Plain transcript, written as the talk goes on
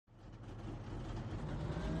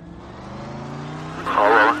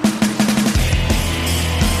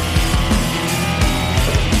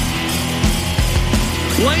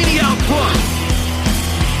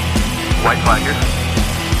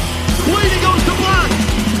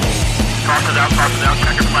out, crosses out,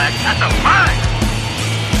 checker flag. That's a fine.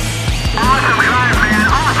 Awesome drive, man.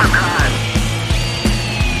 Awesome drive.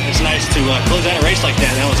 It's nice to close out a race like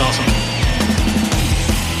that. That was awesome.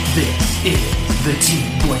 This is the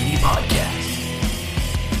Team Blaney Podcast.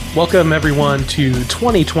 Welcome, everyone, to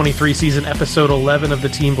 2023 season episode 11 of the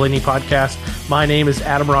Team Blaney Podcast. My name is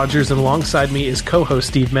Adam Rogers, and alongside me is co-host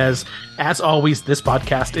Steve Mez. As always, this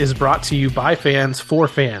podcast is brought to you by fans for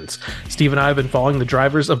fans. Steve and I have been following the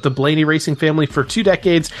drivers of the Blaney racing family for 2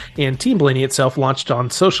 decades, and Team Blaney itself launched on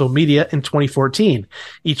social media in 2014.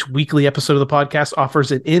 Each weekly episode of the podcast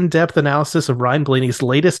offers an in-depth analysis of Ryan Blaney's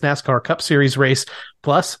latest NASCAR Cup Series race,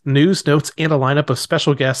 plus news, notes, and a lineup of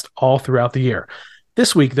special guests all throughout the year.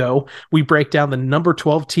 This week, though, we break down the number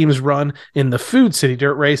 12 team's run in the Food City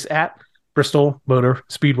Dirt Race at Bristol Motor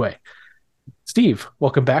Speedway. Steve,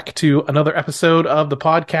 welcome back to another episode of the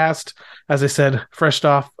podcast. As I said, fresh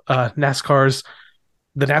off the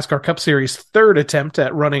NASCAR Cup Series third attempt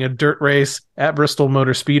at running a dirt race at Bristol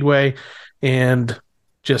Motor Speedway. And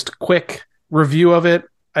just quick review of it,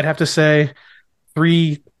 I'd have to say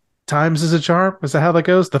 3 times is a charm. Is that how that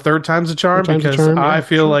goes? The third time's a charm? Because I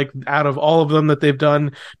feel like out of all of them that they've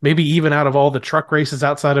done, maybe even out of all the truck races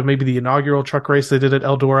outside of maybe the inaugural truck race they did at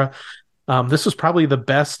Eldora, this was probably the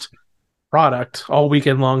best product all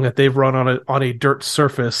weekend long that they've run on a dirt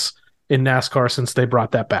surface in NASCAR since they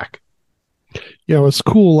brought that back. Yeah, it was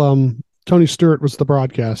cool. Tony Stewart was the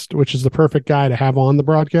broadcast, which is the perfect guy to have on the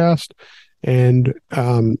broadcast. And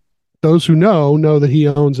those who know that he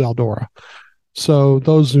owns Eldora. So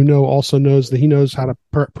those who know also knows that he knows how to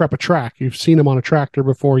prep a track. You've seen him on a tractor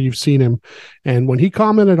before. You've seen him. And when he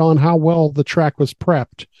commented on how well the track was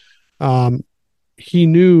prepped, he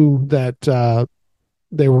knew that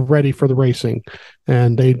they were ready for the racing,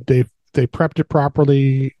 and they prepped it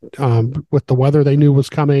properly with the weather they knew was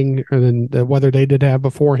coming, and then the weather they did have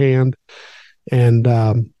beforehand.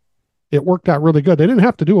 And it worked out really good. They didn't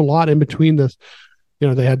have to do a lot in between this. You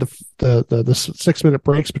know, they had the 6-minute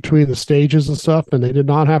breaks between the stages and stuff, and they did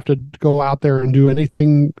not have to go out there and do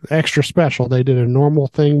anything extra special. They did a normal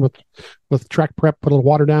thing with track prep, put a little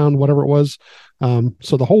water down, whatever it was.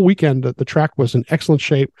 So the whole weekend, the track was in excellent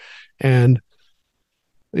shape. And,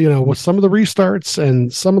 you know, with some of the restarts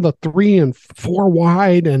and some of the 3 and 4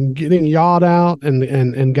 wide and getting yawed out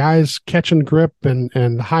and guys catching grip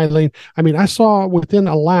and high lane. I mean, I saw within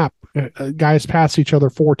a lap, guys pass each other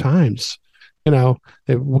 4 times. You know,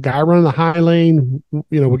 the guy running the high lane,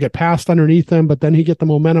 you know, would get passed underneath him, but then he'd get the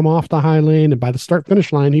momentum off the high lane. And by the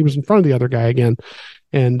start-finish line, he was in front of the other guy again.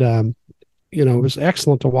 And, you know, it was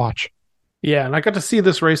excellent to watch. Yeah, and I got to see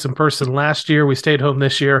this race in person last year. We stayed home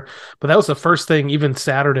this year, but that was the first thing, even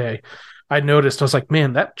Saturday, I noticed. I was like,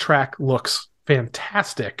 man, that track looks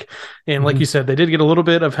fantastic. And like you said, they did get a little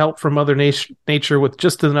bit of help from Mother Nature with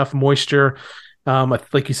just enough moisture.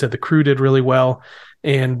 Like you said, the crew did really well.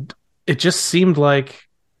 And it just seemed like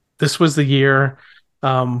this was the year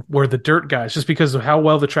where the dirt guys, just because of how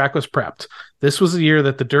well the track was prepped, this was the year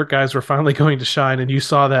that the dirt guys were finally going to shine. And you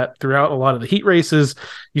saw that throughout a lot of the heat races.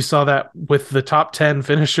 You saw that with the top 10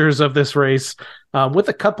 finishers of this race, with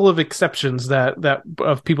a couple of exceptions that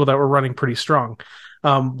of people that were running pretty strong.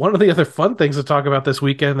 One of the other fun things to talk about this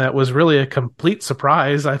weekend that was really a complete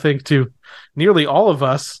surprise, I think, to nearly all of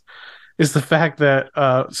us, is the fact that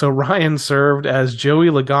so Ryan served as Joey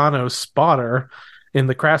Logano's spotter in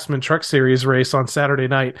the Craftsman Truck Series race on Saturday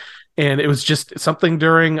night, and it was just something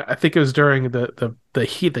during the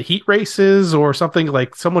heat races or something,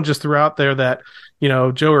 like someone just threw out there that, you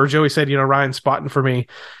know, Joey said, you know, Ryan's spotting for me,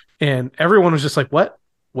 and everyone was just like, what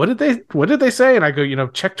did they say? And I go, you know,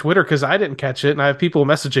 check Twitter, because I didn't catch it, and I have people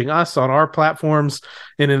messaging us on our platforms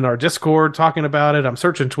and in our Discord talking about it. I'm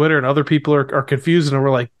searching Twitter, and other people are confused, and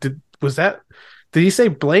we're like, did he say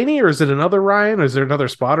Blaney, or is it another Ryan, or is there another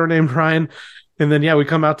spotter named Ryan? And then, yeah, we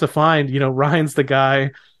come out to find, you know, Ryan's the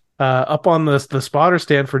guy up on the spotter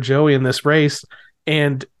stand for Joey in this race.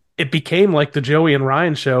 And it became like the Joey and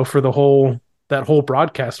Ryan show for that whole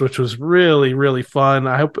broadcast, which was really, really fun.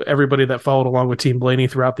 I hope everybody that followed along with Team Blaney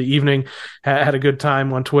throughout the evening had a good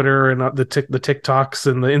time on Twitter and the TikToks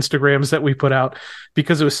and the Instagrams that we put out,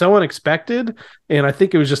 because it was so unexpected. And I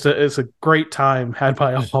think it was it's a great time had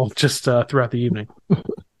by all just throughout the evening.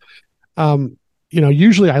 You know,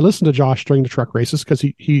 usually I listen to Josh during the truck races because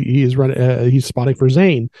he's spotting for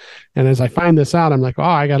Zane. And as I find this out, I'm like, oh,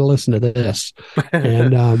 I got to listen to this.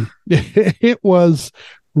 And it was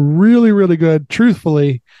really, really good.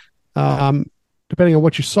 Truthfully, depending on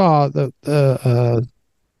what you saw, I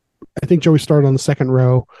think Joey started on the second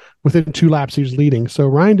row. Within 2 laps, he was leading. So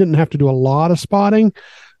Ryan didn't have to do a lot of spotting,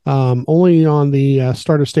 only on the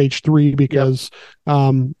start of stage 3, because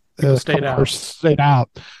People stayed out. Stayed out.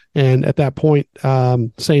 And at that point,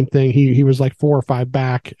 same thing. He was like 4 or 5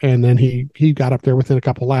 back, and then he got up there within a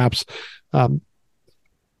couple laps.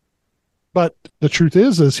 But the truth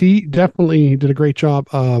is he definitely did a great job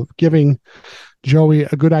of giving Joey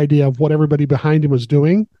a good idea of what everybody behind him was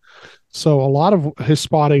doing. So a lot of his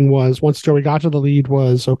spotting was, once Joey got to the lead,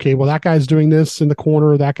 was, okay, well, that guy's doing this in the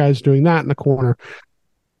corner, that guy's doing that in the corner.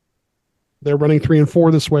 They're running 3 and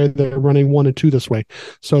 4 this way, they're running 1 and 2 this way.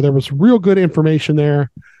 So there was real good information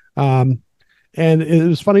there. And it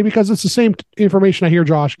was funny because it's the same information I hear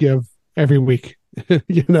Josh give every week.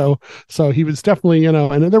 So he was definitely, and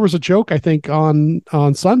then there was a joke, I think, on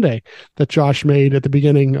Sunday that Josh made at the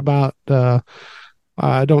beginning about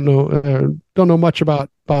I don't know much about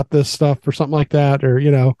this stuff or something like that, or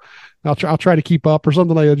I'll try to keep up or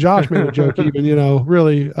something like that. Josh made a joke even,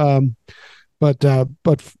 really.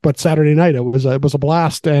 But Saturday night it was a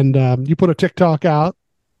blast, and you put a TikTok out.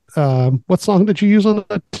 What song did you use on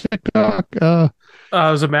the TikTok? It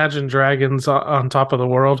was Imagine Dragons on Top of the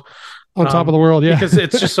World. On Top of the World, yeah. Because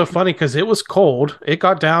it's just so funny because it was cold. It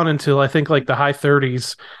got down until I think like the high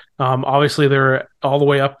 30s. Obviously, they're all the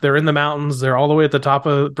way up. They're in the mountains. They're all the way at the top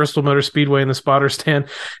of Bristol Motor Speedway in the spotter stand,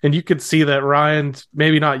 and you could see that Ryan's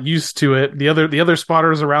maybe not used to it. The other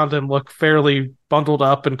spotters around him look fairly bundled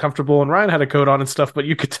up and comfortable, and Ryan had a coat on and stuff, but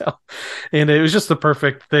you could tell. And it was just the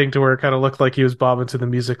perfect thing to where it kind of looked like he was bobbing to the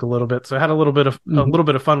music a little bit. So I had a little bit of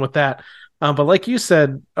fun with that. But like you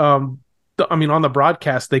said, on the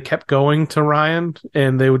broadcast, they kept going to Ryan,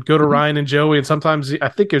 and they would go to Ryan and Joey, and sometimes I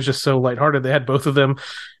think it was just so lighthearted. They had both of them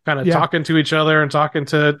kind of talking to each other and talking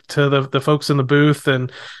to the folks in the booth.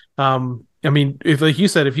 And if, like you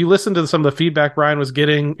said, if you listen to some of the feedback Ryan was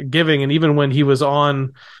giving, and even when he was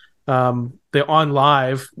on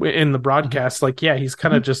live in the broadcast, he's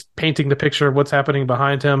kind of just painting the picture of what's happening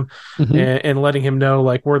behind him, and letting him know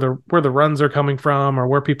like where the runs are coming from or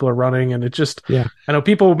where people are running. And it just, I know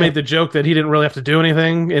people made the joke that he didn't really have to do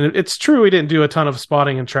anything, and it's true, he didn't do a ton of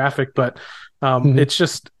spotting in traffic, but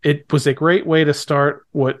it was a great way to start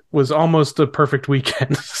what was almost a perfect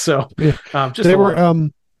weekend. So he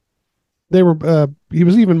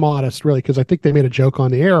was even modest, really, because I think they made a joke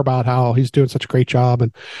on the air about how he's doing such a great job,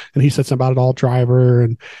 and he said something about it all driver.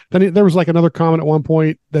 And then there was like another comment at one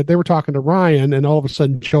point that they were talking to Ryan, and all of a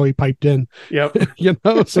sudden Joey piped in. Yep.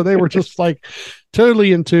 So they were just like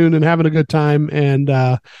totally in tune and having a good time. And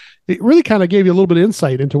it really kind of gave you a little bit of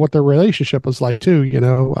insight into what their relationship was like too.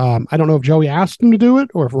 I don't know if Joey asked him to do it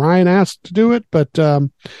or if Ryan asked to do it, but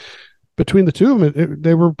between the two of them,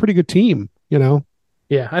 they were a pretty good team.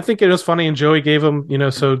 Yeah, I think it was funny, and Joey gave him,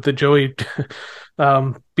 so the Joey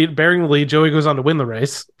bearing the lead, Joey goes on to win the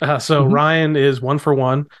race. Ryan is 1 for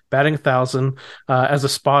 1, batting 1,000 as a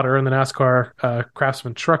spotter in the NASCAR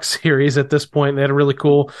Craftsman Truck Series. At this point, they had a really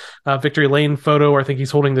cool victory lane photo where I think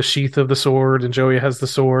he's holding the sheath of the sword, and Joey has the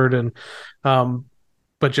sword. And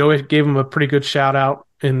but Joey gave him a pretty good shout out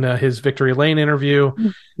in his victory lane interview.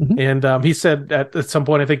 And he said at some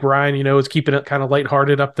point, I think Ryan, is keeping it kind of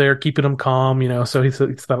lighthearted up there, keeping him calm, so he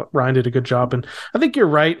thought Ryan did a good job. And I think you're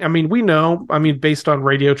right. We know, based on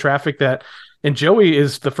radio traffic and Joey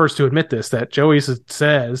is the first to admit this, that Joey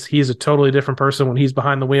says he's a totally different person when he's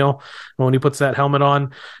behind the wheel, when he puts that helmet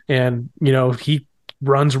on. And, he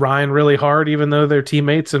runs Ryan really hard, even though they're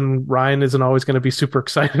teammates, and Ryan isn't always going to be super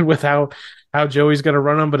excited with how Joey's going to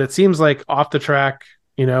run him. But it seems like off the track,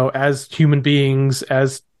 as human beings,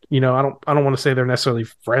 as I don't want to say they're necessarily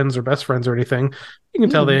friends or best friends or anything. You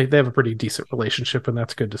can tell they have a pretty decent relationship, and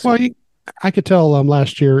that's good to see. Well, I could tell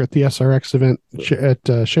last year at the SRX event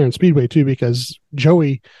at Sharon Speedway too, because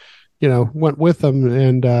Joey, went with them,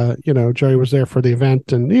 and Joey was there for the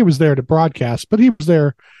event, and he was there to broadcast, but he was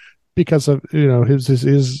there because of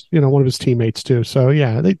his one of his teammates too. So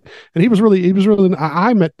yeah, he was really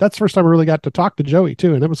I met, that's the first time I really got to talk to Joey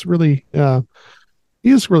too, and it was really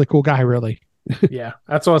he's a really cool guy, really. Yeah,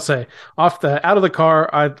 that's what I'll say. Out of the car,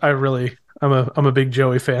 I'm a big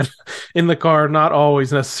Joey fan. In the car, not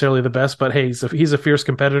always necessarily the best, but hey, he's a fierce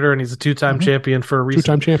competitor, and he's a 2-time champion for a reason.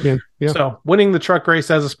 2-time champion. Yeah. So winning the truck race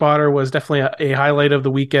as a spotter was definitely a highlight of the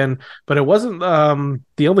weekend, but it wasn't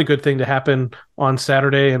the only good thing to happen on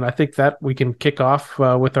Saturday. And I think that we can kick off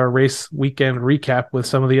with our race weekend recap with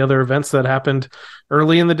some of the other events that happened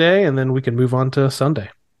early in the day, and then we can move on to Sunday.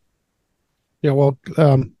 Yeah, well,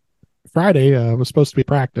 Friday was supposed to be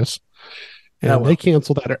practice, and they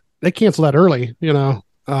canceled that. They canceled that early.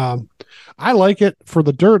 I like it for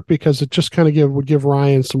the dirt because it just kind of would give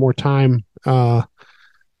Ryan some more time. Running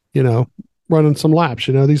some laps.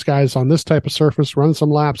 These guys on this type of surface running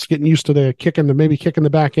some laps, getting used to maybe kicking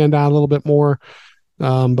the back end out a little bit more.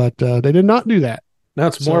 But they did not do that. Now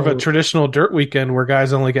it's more of a So, traditional dirt weekend where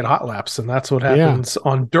guys only get hot laps, and that's what happens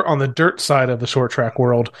on the dirt side of the short track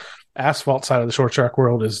world. Asphalt side of the short track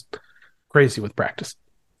world is crazy with practice.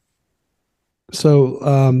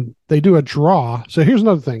 So they do a draw. So here's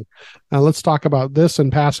another thing. Let's talk about this and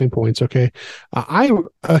passing points. Okay, I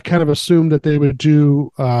kind of assumed that they would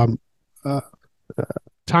do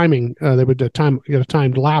timing. They would get a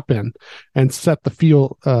timed lap in and set the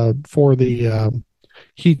field for the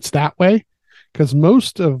heats that way. Because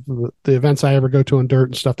most of the events I ever go to on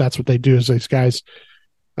dirt and stuff, that's what they do. Is these guys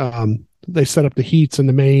they set up the heats and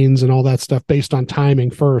the mains and all that stuff based on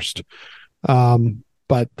timing first.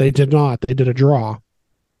 But they did not. They did a draw.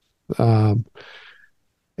 And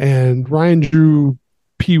Ryan drew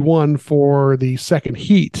P1 for the second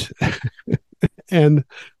heat. And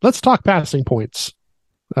let's talk passing points.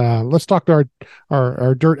 Let's talk to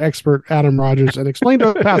our dirt expert, Adam Rogers, and explain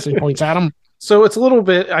to passing points, Adam. So it's a little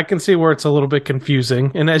bit, I can see where it's a little bit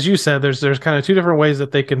confusing. And as you said, there's kind of two different ways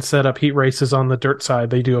that they can set up heat races on the dirt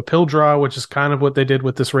side. They do a pill draw, which is kind of what they did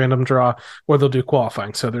with this random draw, or they'll do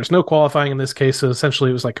qualifying. So there's no qualifying in this case. So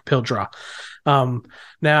essentially it was like a pill draw.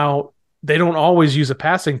 Now, they don't always use a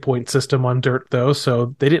passing point system on dirt, though,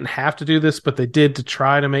 so they didn't have to do this, but they did to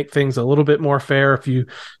try to make things a little bit more fair. If you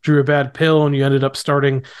drew a bad pill and you ended up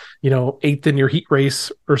starting, eighth in your heat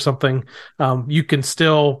race or something, you can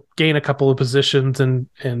still gain a couple of positions and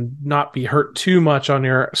not be hurt too much on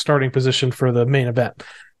your starting position for the main event.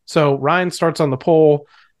 So Ryan starts on the pole,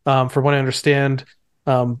 from what I understand,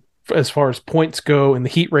 as far as points go in the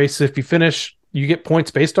heat race. If you finish, you get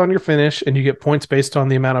points based on your finish, and you get points based on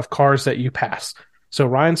the amount of cars that you pass. So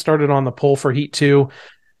Ryan started on the pole for Heat 2.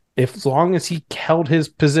 As long as he held his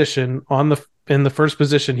position in the first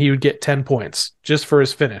position, he would get 10 points just for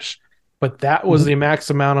his finish. But that was the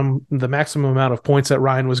maximum amount of points that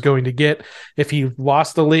Ryan was going to get. If he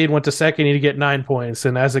lost the lead, went to second, he'd get 9 points.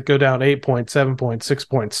 And as it go down, 8 points, 7 points, 6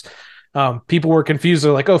 points. People were confused.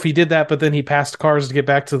 They're like, oh, if he did that, but then he passed cars to get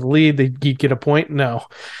back to the lead, he'd get a point. No.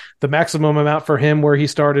 The maximum amount for him where he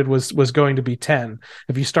started was going to be 10.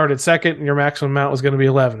 If you started second, your maximum amount was going to be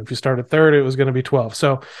 11. If you started third, it was going to be 12.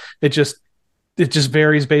 So it just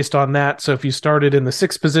varies based on that. So if you started in the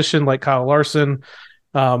sixth position, like Kyle Larson,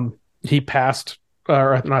 he passed,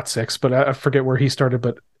 or not six, but I forget where he started,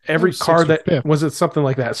 but every car that fifth. Was it something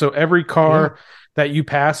like that. So every car that you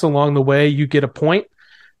pass along the way, you get a point.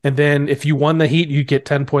 And then if you won the heat, you get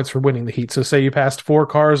 10 points for winning the heat. So say you passed 4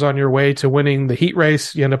 cars on your way to winning the heat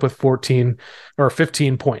race, you end up with 14 or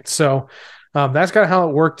 15 points. So that's kind of how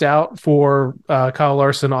it worked out for Kyle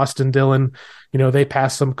Larson, Austin Dillon. They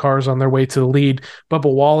passed some cars on their way to the lead.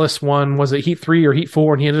 Bubba Wallace won, was it heat 3 or heat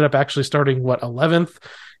 4? And he ended up actually starting, 11th?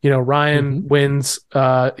 Ryan wins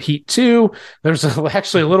heat 2. There's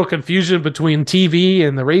actually a little confusion between TV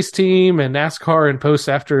and the race team and NASCAR and posts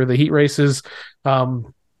after the heat races.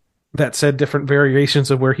 That said different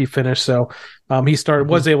variations of where he finished. So he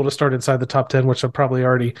was able to start inside the top 10, which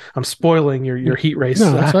I'm spoiling your heat race.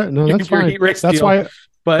 No, that's right. No, that's fine. Heat race that's deal. why.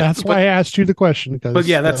 That's why I asked you the question. But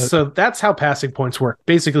yeah, that's how passing points work.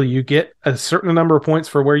 Basically, you get a certain number of points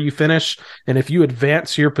for where you finish, and if you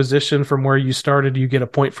advance your position from where you started, you get a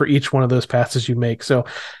point for each one of those passes you make. So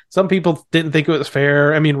some people didn't think it was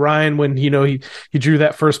fair. I mean, Ryan, when he drew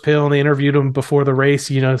that first pill and they interviewed him before the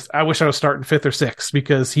race, I wish I was starting 5th or 6th,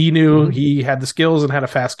 because he knew he had the skills and had a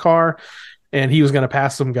fast car, and he was going to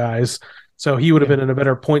pass some guys. So he would have been in a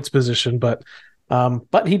better points position, but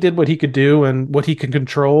he did what he could do and what he could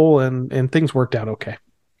control, and things worked out okay.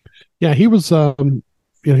 Yeah, he was,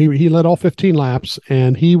 he led all 15 laps,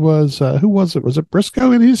 and he was, who was it? Was it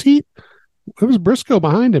Briscoe in his heat? It was Briscoe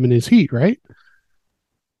behind him in his heat, right?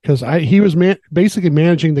 Because he was basically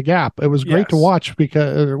managing the gap. It was great to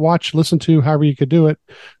watch, listen to, however you could do it,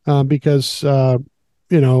 because,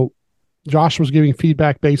 Josh was giving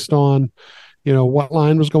feedback based on, what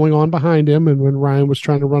line was going on behind him, and when Ryan was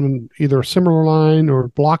trying to run either a similar line or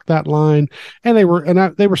block that line, and they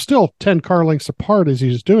were still 10 car lengths apart as he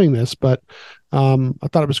was doing this, but I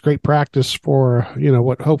thought it was great practice for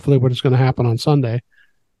what is going to happen on Sunday.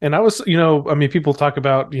 And I was, people talk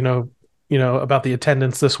about about the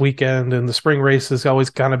attendance this weekend, and the spring race has always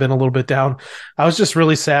kind of been a little bit down. I was just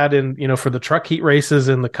really sad for the truck heat races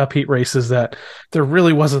and the cup heat races that there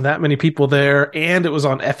really wasn't that many people there. And it was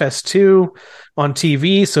on FS2 on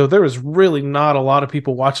TV. So there was really not a lot of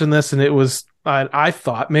people watching this. And it was, I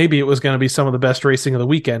thought maybe it was going to be some of the best racing of the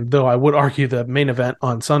weekend, though I would argue the main event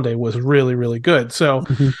on Sunday was really, really good. So,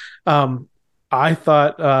 I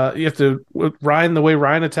thought, the way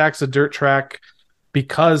Ryan attacks a dirt track,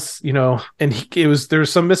 because, and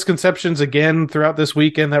there's some misconceptions again throughout this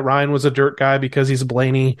weekend that Ryan was a dirt guy because he's a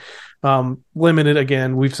Blaney. Limited,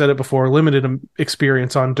 again, we've said it before, limited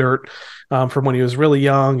experience on dirt from when he was really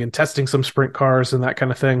young and testing some sprint cars and that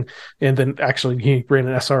kind of thing. And then actually he ran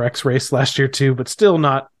an SRX race last year too, but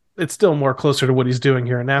it's still more closer to what he's doing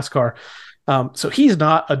here in NASCAR. So he's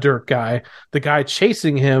not a dirt guy. The guy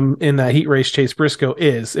chasing him in that heat race, Chase Briscoe,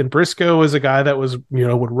 is. And Briscoe is a guy that was,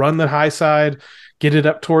 would run the high side, get it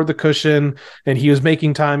up toward the cushion, and he was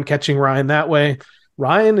making time catching Ryan that way.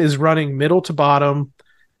 Ryan is running middle to bottom,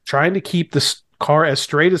 trying to keep the car as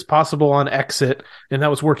straight as possible on exit, and that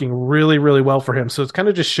was working really, really well for him. So it kind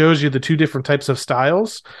of just shows you the two different types of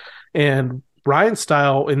styles. And Ryan's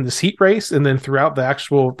style in this heat race and then throughout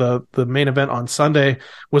the main event on Sunday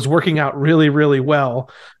was working out really, really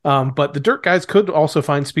well. But the dirt guys could also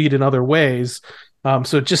find speed in other ways.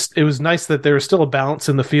 So it was nice that there was still a balance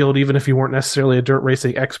in the field, even if you weren't necessarily a dirt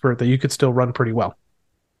racing expert, that you could still run pretty well.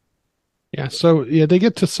 Yeah. So they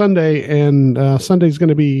get to Sunday, and Sunday's going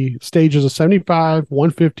to be stages of 75,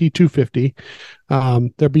 150, 250.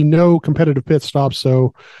 There'll be no competitive pit stops.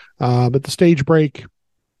 So, but the stage break,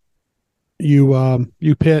 you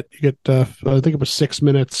pit, you get I think it was 6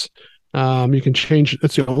 minutes. You can change.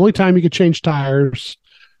 That's the only time you could change tires.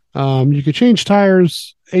 You could change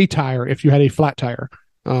tires, a tire if you had a flat tire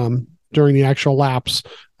during the actual laps,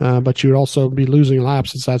 but you would also be losing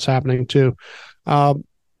laps as that's happening too.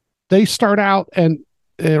 They start out, and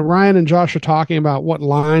Ryan and Josh are talking about what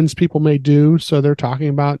lines people may do. So they're talking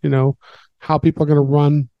about how people are going to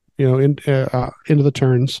run into the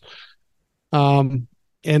turns.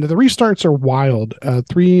 And the restarts are wild.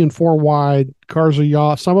 3 and 4 wide cars are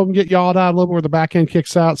yaw. Some of them get yawed out a little bit where the back end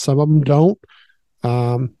kicks out. Some of them don't.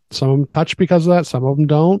 Some of them touch because of that. Some of them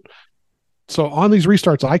don't. So on these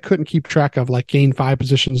restarts, I couldn't keep track of gain 5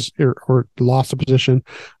 positions or loss a position.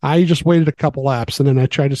 I just waited a couple laps, and then I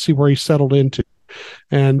tried to see where he settled into.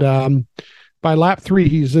 And by lap 3,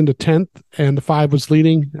 he's into 10th, and the 5 was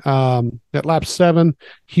leading. At lap 7,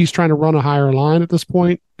 he's trying to run a higher line at this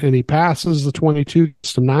point, and he passes the 22,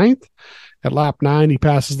 gets to 9th. At lap 9, he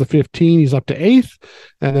passes the 15, he's up to 8th.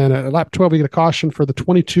 And then at lap 12, we get a caution for the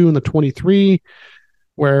 22 and the 23,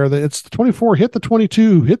 where it's the 24, hit the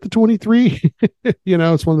 22, hit the 23.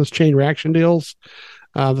 It's one of those chain reaction deals.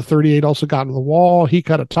 The 38 also got into the wall. He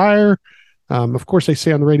cut a tire. Of course, they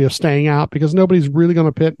say on the radio staying out because nobody's really going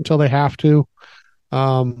to pit until they have to.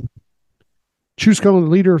 Chusco, the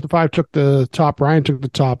leader of the 5, took the top. Ryan took the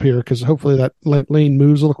top here because hopefully that lane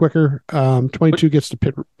moves a little quicker. 22 gets the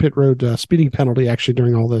pit road speeding penalty actually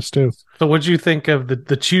during all this too. So what do you think of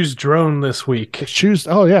the Choose drone this week?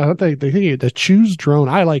 Oh yeah, they think the Choose drone.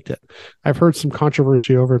 I liked it. I've heard some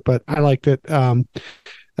controversy over it, but I liked it.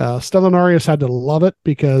 Stellanarius had to love it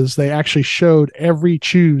because they actually showed every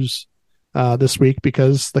Choose this week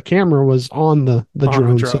because the camera was on the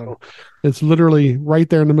drone. So it's literally right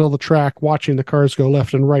there in the middle of the track watching the cars go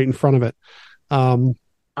left and right in front of it.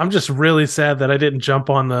 I'm just really sad that I didn't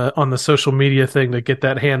jump on the social media thing to get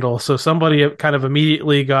that handle. So somebody kind of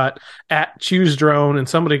immediately got at Choose Drone and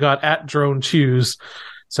somebody got at Drone Choose.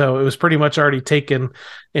 So it was pretty much already taken.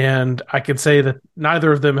 And I can say that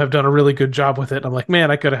neither of them have done a really good job with it. I'm like,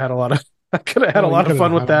 man, I could have had a lot of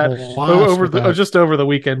fun with that over the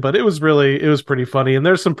weekend, but it was pretty funny. And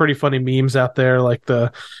there's some pretty funny memes out there, like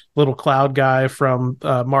the little cloud guy from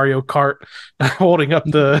Mario Kart holding up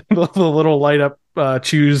the little light up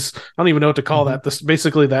Choose. I don't even know what to call that. This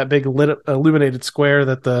basically that big illuminated square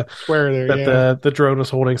that the drone was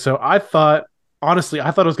holding. So honestly, I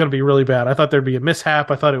thought it was going to be really bad. I thought there'd be a mishap.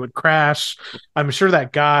 I thought it would crash. I'm sure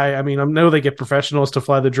that guy, I know they get professionals to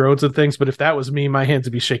fly the drones and things, but if that was me, my hands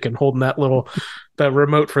would be shaking holding that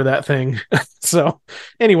remote for that thing. So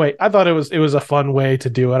anyway, I thought it was a fun way to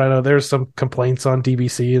do it. I know there's some complaints on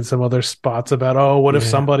DBC and some other spots about, what if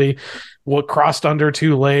somebody crossed under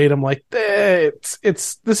too late? I'm like, this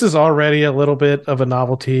is already a little bit of a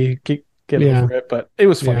novelty. Get over it, but it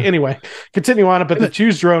was funny. Anyway, continue on. But the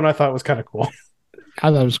Choose drone I thought was kind of cool. I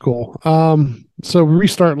thought it was cool. So we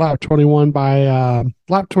restart lap 21 by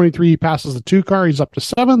lap 23. He passes the 2 car. He's up to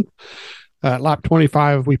 7th. At lap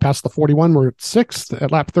 25, we pass the 41. We're at 6th.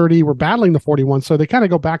 At lap 30, we're battling the 41. So they kind of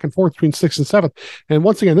go back and forth between 6th and 7th. And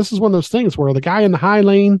once again, this is one of those things where the guy in the high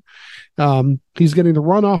lane, he's getting the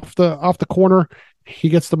run off the corner. He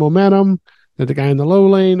gets the momentum. And the guy in the low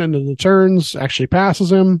lane and in the turns actually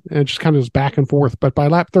passes him, and it just kind of is back and forth. But by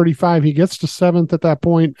lap 35, he gets to 7th at that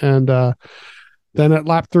point, and then at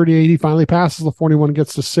lap 38, he finally passes the 41,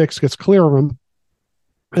 gets to 6th, gets clear of him.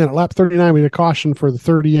 And at lap 39, we get a caution for the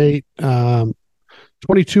 38,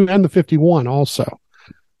 22, and the 51 also.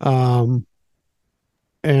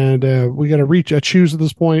 and we got to choose at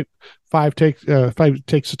this point. Five takes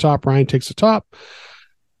the top. Ryan takes the top.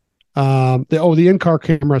 The in-car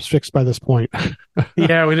camera is fixed by this point.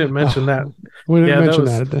 Yeah, we didn't mention that. We didn't mention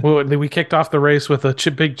that. Well, we kicked off the race with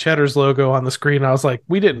a big Cheddar's logo on the screen. I was like,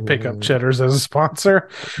 we didn't pick up Cheddar's as a sponsor,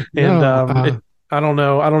 and I don't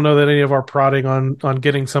know that any of our prodding on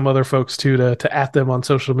getting some other folks to at them on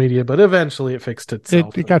social media, but eventually it fixed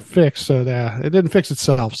itself. It got fixed, so it didn't fix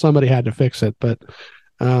itself. Somebody had to fix it, but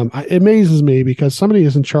it amazes me because somebody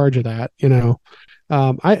is in charge of that.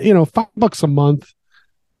 $5 a month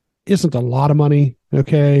isn't a lot of money.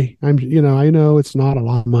 Okay. I know it's not a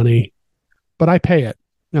lot of money, but I pay it,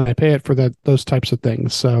 and I pay it for those types of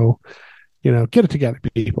things. So, get it together,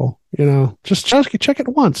 people, just check it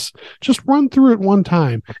once, just run through it one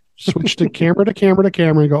time, switch to camera to camera to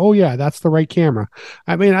camera and go, oh yeah, that's the right camera.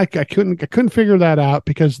 I mean, I couldn't figure that out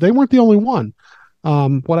because they weren't the only one.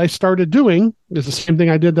 What I started doing is the same thing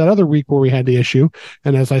I did that other week where we had the issue.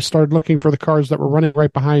 And as I started looking for the cars that were running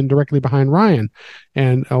directly behind Ryan,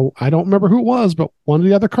 and I don't remember who it was, but one of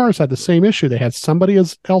the other cars had the same issue. They had somebody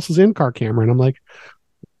else's in-car camera. And I'm like,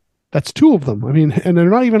 that's two of them. I mean, and they're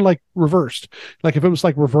not even like reversed. Like if it was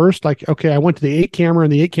like reversed, like, okay, I went to the 8 camera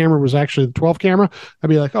and the 8 camera was actually the 12 camera. I'd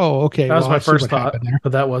be like, oh, okay. That was my first thought,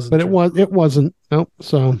 but that wasn't. But it wasn't. Nope.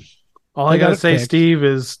 So all I got to say, Steve,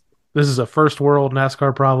 is this is a first world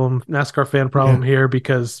NASCAR fan problem here,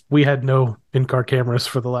 because we had no in-car cameras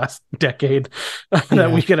for the last decade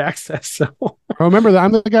that we could access. So I remember that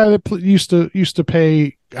I'm the guy that used to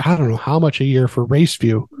pay, I don't know how much a year for Race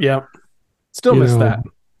View. Yeah. Still miss that.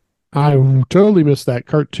 I totally missed that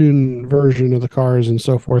cartoon version of the cars and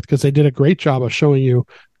so forth, because they did a great job of showing you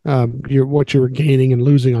what you were gaining and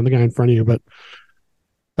losing on the guy in front of you. But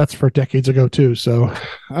that's for decades ago too. So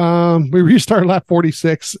we restart lap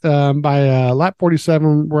 46. By lap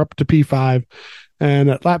 47, we're up to P5. And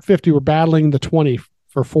at lap 50, we're battling the 20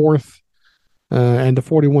 for fourth and the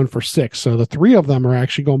 41 for sixth. So the three of them are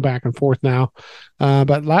actually going back and forth now.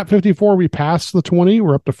 But lap 54, we passed the 20.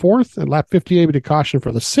 We're up to fourth. And lap 58, we did caution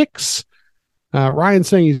for the sixth. Ryan's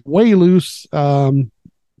saying he's way loose.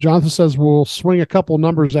 Jonathan says we'll swing a couple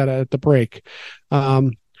numbers at the break.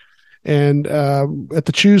 And at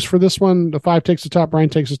the choose for this one, the 5 takes the top, Ryan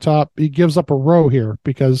takes the top. He gives up a row here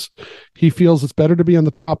because he feels it's better to be on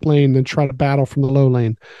the top lane than try to battle from the low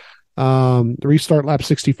lane. The restart lap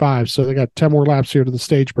 65, so they got 10 more laps here to the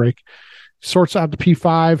stage break. Sorts out the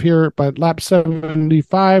P5 here, but lap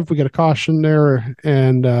 75, we get a caution there,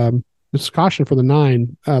 and it's caution for the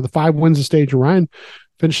 9. The 5 wins the stage, and Ryan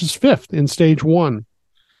finishes 5th in stage 1.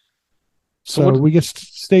 So we get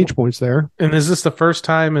stage points there. And is this the first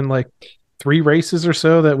time in like 3 races or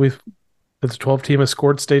so that the 12 team has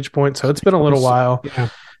scored stage points? So it's been a little while. Yeah.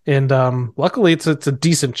 And luckily it's a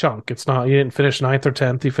decent chunk. It's not, you didn't finish 9th or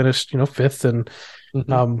 10th, you finished, 5th. And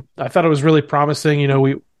I thought it was really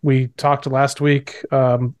promising. We talked last week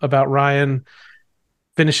about Ryan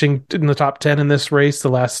finishing in the top 10 in this race,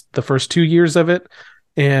 the first 2 years of it.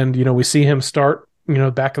 And, we see him start,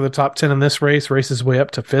 back of the top 10 in this race his way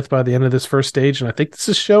up to 5th by the end of this first stage. And I think this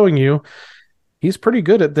is showing you he's pretty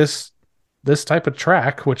good at this type of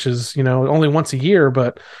track, which is, only once a year,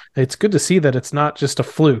 but it's good to see that it's not just a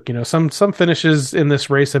fluke. Some finishes in this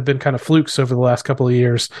race have been kind of flukes over the last couple of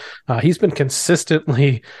years. He's been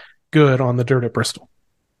consistently good on the dirt at Bristol.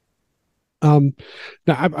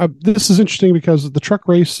 Now this is interesting because the truck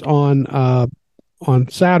race on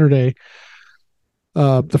Saturday,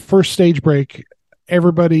 the first stage break,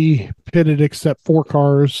 everybody pitted except 4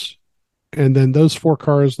 cars. And then those 4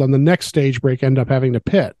 cars on the next stage break end up having to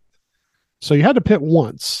pit. So you had to pit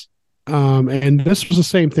once. And this was the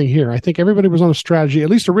same thing here. I think everybody was on a strategy, at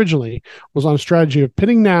least originally, was on a strategy of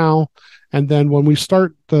pitting now. And then when we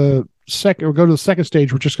start the second or go to the second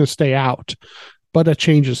stage, we're just going to stay out. But that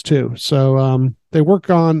changes too. So they work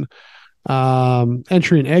on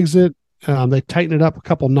entry and exit. They tighten it up a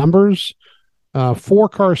couple numbers. 4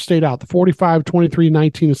 cars stayed out, the 45, 23,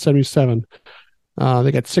 19, and 77.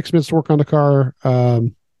 They got 6 minutes to work on the car.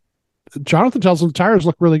 Jonathan tells them the tires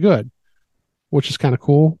look really good, which is kind of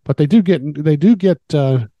cool. But they do get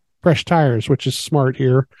fresh tires, which is smart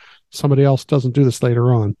here. Somebody else doesn't do this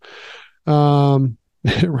later on.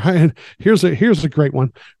 Ryan, here's a great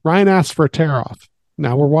one. Ryan asked for a tear off.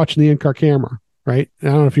 Now we're watching the in-car camera, right? I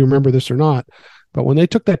don't know if you remember this or not, but when they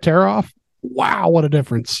took that tear off, wow, what a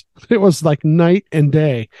difference. It was like night and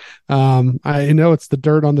day. I know it's the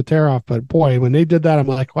dirt on the tear off, but boy, when they did that, I'm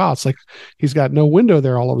like, wow, it's like he's got no window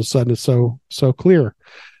there all of a sudden. It's so clear.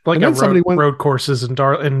 Like road courses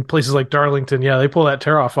in places like Darlington. Yeah, they pull that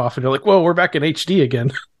tear off and you're like, whoa, we're back in HD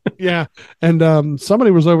again. Yeah. And somebody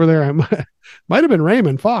was over there. might have been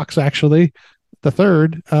Raymond Fox, actually, the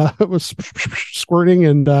third. It was squirting,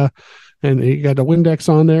 and he got the Windex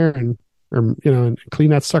on there, and clean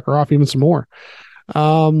that sucker off even some more.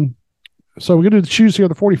 So we're going to choose here.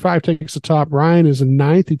 The 45 takes the top. Ryan is in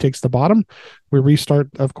ninth. He takes the bottom. We restart,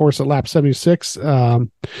 of course, at lap 76.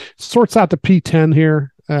 Sorts out the P10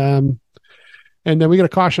 here. And then we get a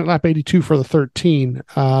caution at lap 82 for the 13.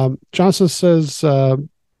 Johnson says,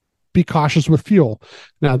 be cautious with fuel.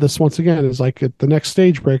 Now, this, once again, is like at the next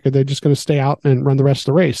stage breaker. They're just going to stay out and run the rest of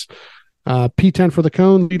the race. P10 for the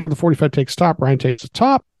cone. Leader of the 45 takes top. Ryan takes the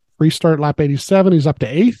top. Restart lap 87. He's up to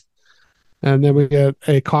eighth. And then we get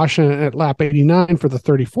a caution at lap 89 for the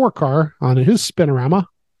 34 car on his spinorama.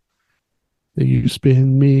 You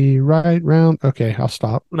spin me right round. Okay, I'll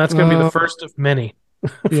stop. And that's going to be the first of many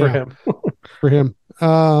for him. For him.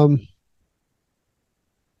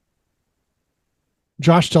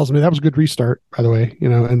 Josh tells me that was a good restart, by the way,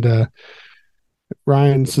 and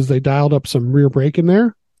Ryan says they dialed up some rear brake in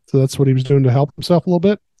there. So that's what he was doing to help himself a little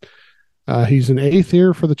bit. He's in eighth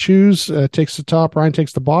here for the choose, takes the top. Ryan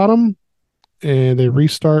takes the bottom. And they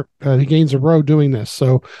restart. He gains a row doing this.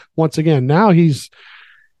 So once again, now he's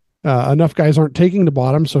enough guys aren't taking the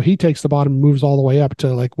bottom, so he takes the bottom and moves all the way up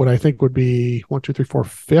to like what I think would be 1, 2, 3, 4,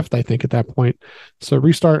 fifth, I think, at that point. So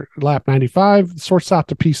restart lap 95, sorts out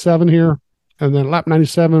to P7 here. And then lap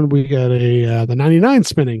 97, we get the 99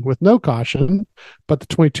 spinning with no caution, but the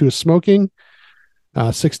 22 is smoking.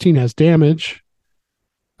 16 has damage.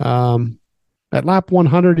 At lap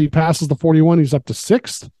 100, he passes the 41. He's up to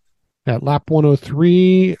sixth. At lap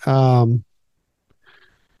 103, the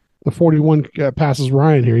 41 passes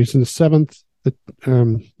Ryan here. He's in the seventh.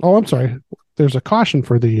 I'm sorry. There's a caution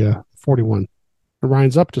for the 41.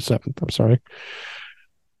 Ryan's up to seventh. I'm sorry.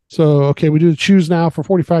 So, okay, we do the choose now. For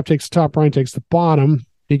 45 takes the top. Ryan takes the bottom.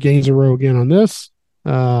 He gains a row again on this.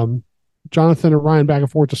 Jonathan and Ryan back and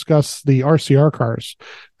forth discuss the RCR cars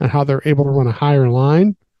and how they're able to run a higher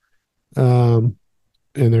line.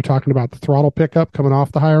 And they're talking about the throttle pickup coming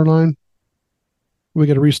off the higher line. We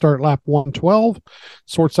get a restart lap 112.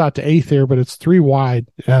 Sorts out to eighth here, but it's 3 wide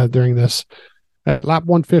during this. At lap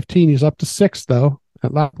 115, he's up to sixth, though.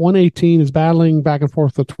 At lap 118, he's battling back and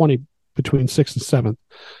forth the 20 between sixth and seventh.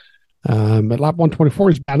 At lap 124,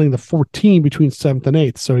 he's battling the 14 between seventh and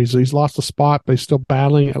eighth. So he's lost a spot, but he's still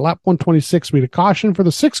battling. At lap 126, we had a caution for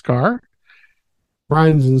the sixth car.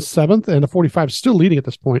 Ryan's in seventh, and the 45 is still leading at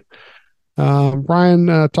this point. Brian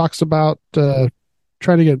talks about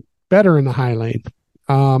trying to get better in the high lane.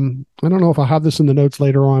 I don't know if I'll have this in the notes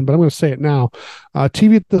later on, but I'm going to say it now.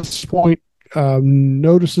 TV at this point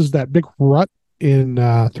notices that big rut in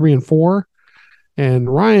 3 and 4,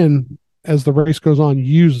 and Ryan, as the race goes on,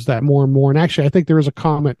 uses that more and more. And actually, I think there is a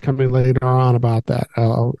comment coming later on about that.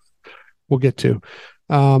 We'll get to.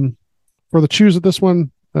 For the choose at this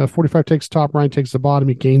one, 45 takes the top, Ryan takes the bottom.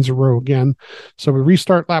 He gains a row again. So we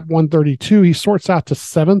restart lap 132. He sorts out to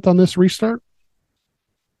seventh on this restart.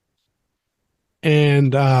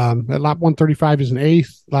 And at lap 135, he's in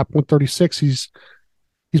eighth. Lap 136, he's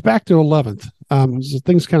back to 11th. So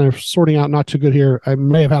things kind of sorting out not too good here. I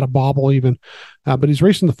may have had a bobble even, but he's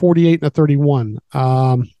racing the 48 and the 31.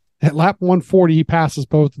 At lap 140, he passes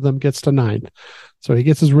both of them, gets to ninth. So he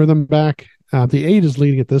gets his rhythm back. The 8 is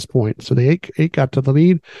leading at this point. So the 8 got to the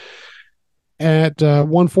lead. At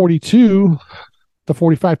 142, the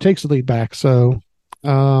 45 takes the lead back. So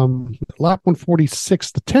lap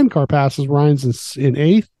 146, the 10 car passes. Ryan's in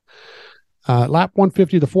eighth. Lap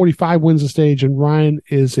 150, the 45 wins the stage, and Ryan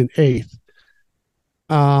is in eighth.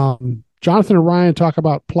 Jonathan and Ryan talk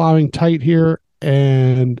about plowing tight here,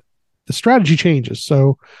 and the strategy changes.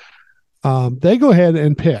 So they go ahead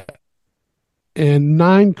and pit, and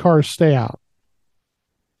 9 cars stay out.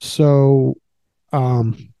 So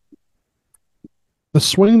the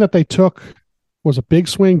swing that they took was a big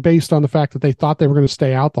swing based on the fact that they thought they were going to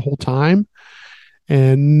stay out the whole time.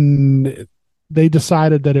 And they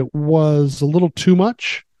decided that it was a little too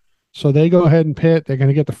much. So they go ahead and pit. They're going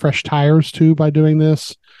to get the fresh tires too by doing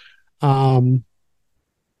this. And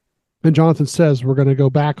Jonathan says, we're going to go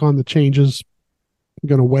back on the changes. I'm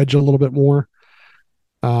going to wedge a little bit more.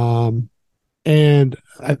 And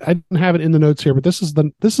I didn't have it in the notes here, but this is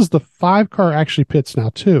the 5 car actually pits now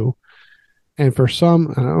too. And for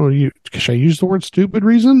some, I don't know, should I use the word stupid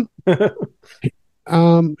reason?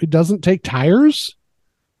 It doesn't take tires.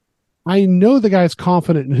 I know the guy's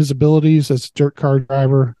confident in his abilities as a dirt car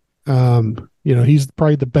driver. He's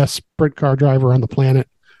probably the best sprint car driver on the planet.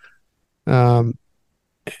 And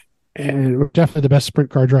definitely the best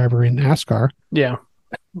sprint car driver in NASCAR. Yeah.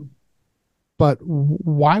 But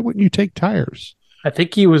why wouldn't you take tires? I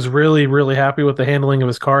think he was really, really happy with the handling of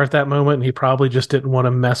his car at that moment, and he probably just didn't want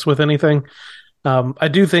to mess with anything. I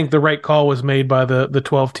do think the right call was made by the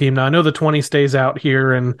 12 team. Now, I know the 20 stays out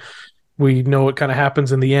here, and we know what kind of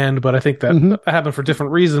happens in the end, but I think that happened for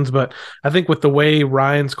different reasons. But I think with the way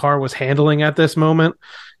Ryan's car was handling at this moment,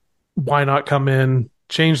 why not come in,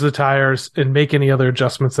 change the tires, and make any other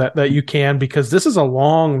adjustments that you can, because this is a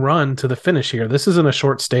long run to the finish here. This isn't a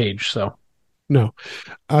short stage, so. No,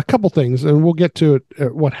 a couple things, and we'll get to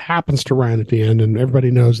it, what happens to Ryan at the end, and everybody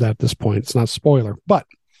knows that at this point. It's not a spoiler, but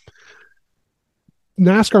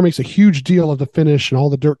NASCAR makes a huge deal of the finish and all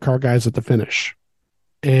the dirt car guys at the finish,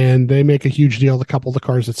 and they make a huge deal of the couple of the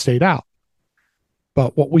cars that stayed out.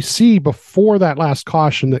 But what we see before that last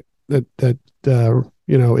caution that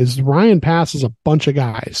is Ryan passes a bunch of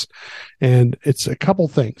guys, and it's a couple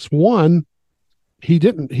things. One, he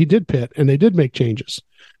did pit, and they did make changes.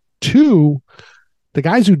 Two, the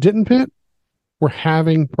guys who didn't pit were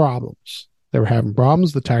having problems. They were having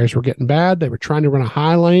problems. The tires were getting bad. They were trying to run a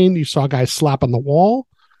high lane. You saw guys slap on the wall.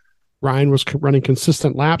 Ryan was running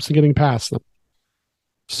consistent laps and getting past them.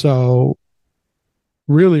 So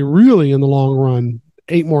really, really in the long run,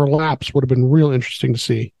 8 more laps would have been real interesting to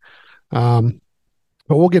see. But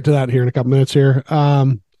we'll get to that here in a couple minutes here.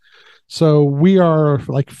 So we are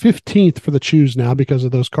like 15th for the choose now because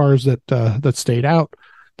of those cars that stayed out.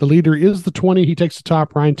 The leader is the 20. He takes the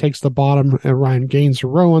top. Ryan takes the bottom, and Ryan gains a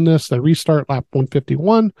row on this. They restart lap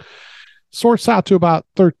 151. Sorts out to about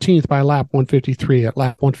 13th by lap 153. At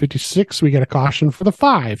lap 156, we get a caution for the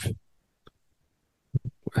 5.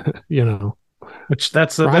 Which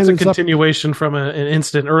that's a continuation from an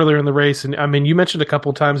incident earlier in the race. And I mean, you mentioned a couple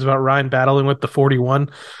of times about Ryan battling with the 41.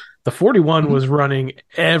 The 41 was running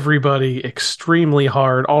everybody extremely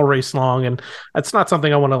hard all race long, and that's not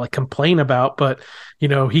something I want to complain about. But he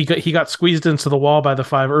got squeezed into the wall by the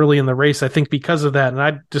 5 early in the race, I think because of that. And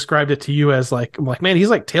I described it to you as man, he's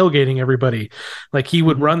tailgating everybody. He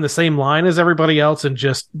would run the same line as everybody else and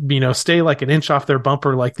just stay an inch off their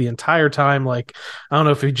bumper the entire time. I don't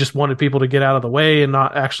know if he just wanted people to get out of the way and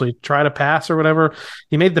not actually try to pass or whatever.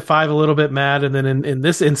 He made the 5 a little bit mad, and then in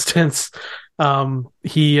this instance.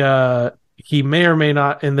 He may or may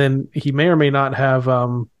not have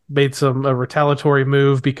made a retaliatory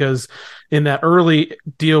move, because in that early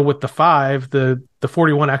deal with the 5, the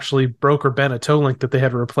 41 actually broke or bent a toe link that they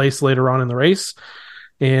had to replace later on in the race.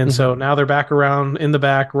 And so now they're back around in the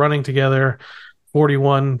back running together.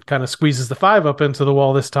 41 kind of squeezes the 5 up into the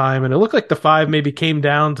wall this time, and it looked like the 5 maybe came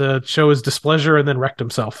down to show his displeasure and then wrecked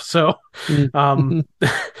himself. So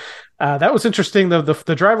that was interesting.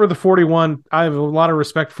 The driver of the 41, I have a lot of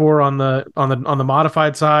respect for on the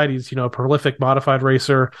modified side. He's a prolific modified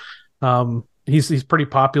racer. He's pretty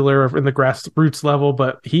popular in the grassroots level,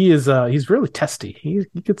 but he's really testy. He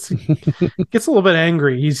gets a little bit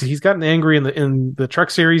angry. He's gotten angry in the truck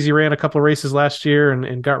series. He ran a couple of races last year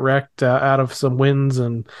and got wrecked out of some wins,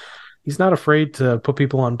 and he's not afraid to put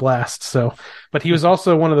people on blast. So, but he was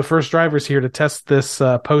also one of the first drivers here to test this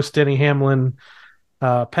post Denny Hamlin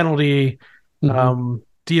penalty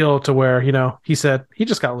deal, to where he said he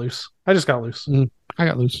just got loose. I just got loose. I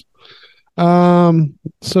got loose.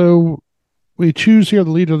 So we choose here.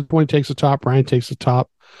 The leader of the 20 takes the top. Ryan takes the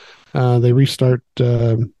top. They restart.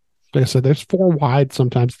 Like I said, there's 4 wide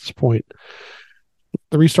sometimes at this point.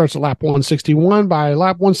 The restarts at lap 161. By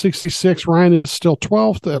lap 166, Ryan is still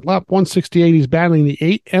 12th. At lap 168, he's battling the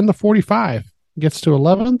 8 and the 45. Gets to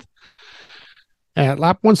 11th. At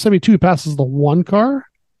lap 172, he passes the 1 car,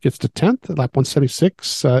 gets to 10th. At lap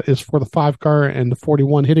 176 is for the 5 car, and the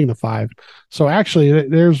 41 hitting the 5. So actually,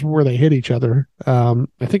 there's where they hit each other. I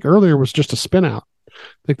think earlier was just a spin out.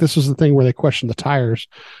 I think this was the thing where they questioned the tires.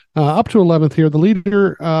 Up to 11th here. The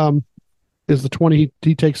leader is the 20.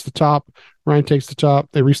 He takes the top. Ryan takes the top.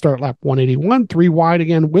 They restart lap 181, 3 wide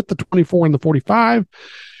again with the 24 and the 45.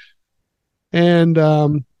 And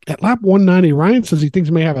at lap 190, Ryan says he thinks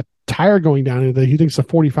he may have a tire going down, and he thinks the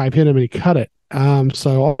 45 hit him and he cut it.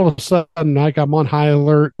 So all of a sudden, I'm on high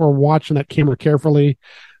alert. We're watching that camera carefully.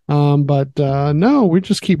 But no, we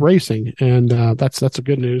just keep racing, and that's a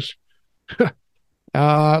good news.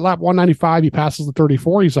 Lap 195, he passes the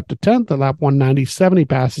 34. He's up to 10th. At lap 197, he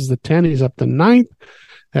passes the 10. He's up to 9th.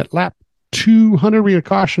 At lap 200, we get a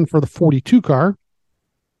caution for the 42 car.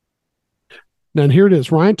 Then here it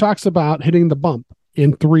is. Ryan talks about hitting the bump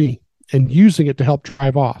in 3 and using it to help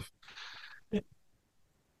drive off.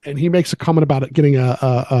 And he makes a comment about it getting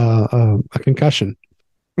a concussion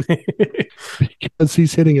because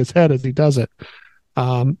he's hitting his head as he does it.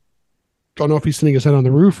 Don't know if he's hitting his head on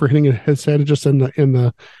the roof or hitting his head just in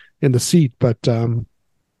the seat, but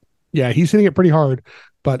yeah, he's hitting it pretty hard.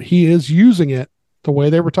 But he is using it the way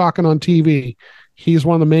they were talking on TV, he's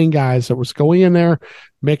one of the main guys that was going in there,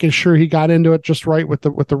 making sure he got into it just right with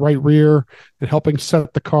the right rear and helping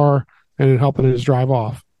set the car and helping his drive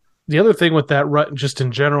off. The other thing with that rut, just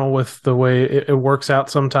in general, with the way it works out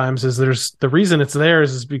sometimes, is the reason it's there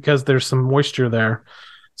is because there's some moisture there.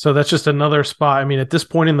 So that's just another spot. I mean, at this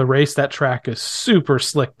point in the race, that track is super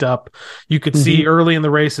slicked up. You could see early in the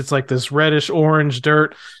race, it's like this reddish orange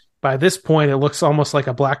dirt. By this point, it looks almost like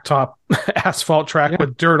a blacktop asphalt track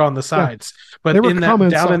with dirt on the sides. But in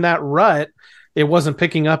that rut, it wasn't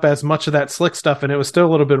picking up as much of that slick stuff, and it was still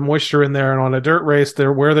a little bit of moisture in there. And on a dirt race,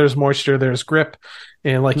 where there's moisture, there's grip.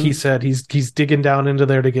 And like he said, he's digging down into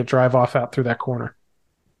there to get drive off out through that corner.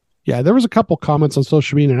 Yeah, there was a couple comments on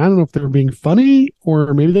social media, and I don't know if they were being funny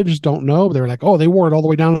or maybe they just don't know. They were like, "Oh, they wore it all the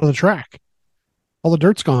way down to the track. All the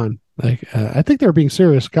dirt's gone." Like, I think they were being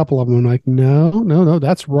serious. A couple of them, like, no,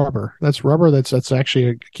 that's rubber. That's rubber. That's actually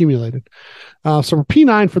accumulated. So for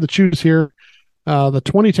P9 for the choose here, the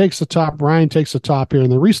 20 takes the top. Ryan takes the top here,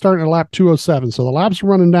 and they're restarting at lap 207. So the laps are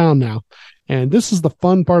running down now, and this is the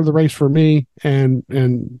fun part of the race for me. And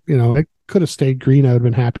it could have stayed green. I would have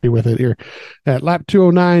been happy with it here. At lap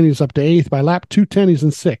 209, he's up to 8th. By lap 210, he's in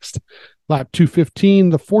 6th. Lap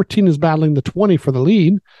 215, the 14 is battling the 20 for the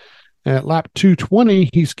lead. At lap 220,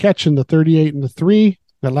 he's catching the 38 and the 3.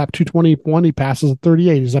 At lap 221, he passes the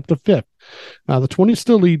 38. He's up to 5th. The 20 is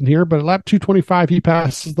still leading here, but at lap 225, he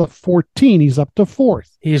passes the 14. He's up to 4th.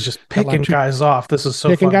 He's just picking guys off. This is so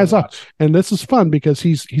picking fun guys off. And this is fun because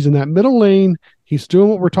he's in that middle lane. He's doing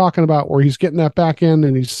what we're talking about, where he's getting that back end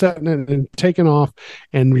and he's setting it and taking off.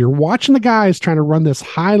 And you're watching the guys trying to run this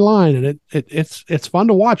high line, and it's fun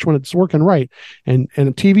to watch when it's working right. And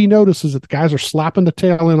the TV notices that the guys are slapping the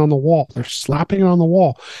tail end on the wall. They're slapping it on the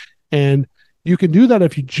wall, and you can do that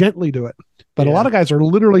if you gently do it. But a lot of guys are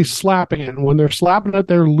literally slapping it, and when they're slapping it,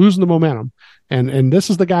 they're losing the momentum. And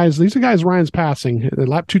these are the guys Ryan's passing. At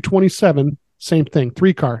lap 227, same thing.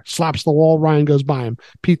 3-car slaps the wall. Ryan goes by him.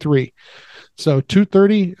 P3. So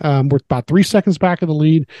 230, we're about 3 seconds back of the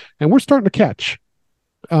lead, and we're starting to catch.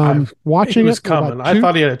 Watching it was coming. I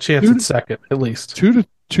thought he had a chance at second, at least. 2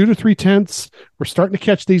 to 3 tenths. We're starting to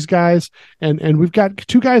catch these guys, and we've got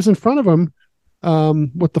 2 guys in front of him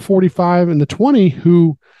with the 45 and the 20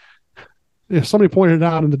 who, somebody pointed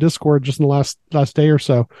out in the Discord just in the last day or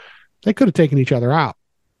so, they could have taken each other out.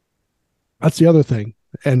 That's the other thing.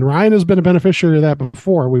 And Ryan has been a beneficiary of that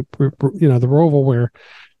before. We the Roval, where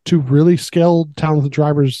 2 really skilled, talented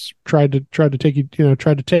drivers tried to take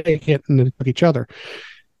it and then took each other.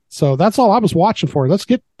 So that's all I was watching for. Let's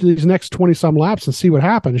get to these next 20 some laps and see what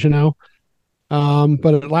happens,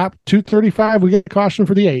 But at lap 235, we get caution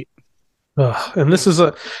for the 8. And this is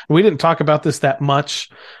we didn't talk about this that much,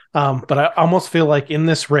 but I almost feel like in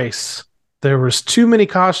this race, there was too many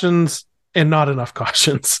cautions and not enough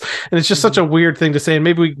cautions. And it's just such a weird thing to say. And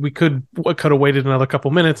maybe we could have waited another couple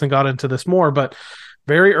minutes and got into this more, but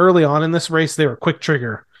very early on in this race, they were quick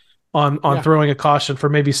trigger on throwing a caution for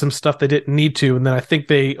maybe some stuff they didn't need to. And then I think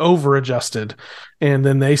they over adjusted, and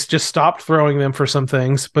then they just stopped throwing them for some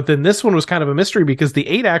things. But then this one was kind of a mystery because the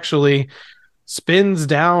 8 actually spins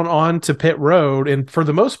down onto pit road. And for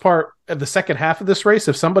the most part, at the second half of this race,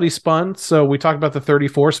 if somebody spun, so we talked about the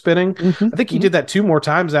 34 spinning, I think he did that 2 more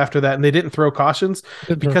times after that, and they didn't throw cautions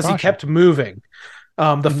because he kept moving.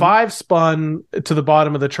 The 5 spun to the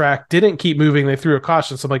bottom of the track, didn't keep moving. They threw a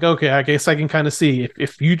caution. So I'm like, okay, I guess I can kind of see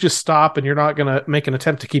if you just stop and you're not going to make an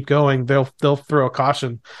attempt to keep going, they'll throw a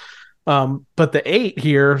caution. But the 8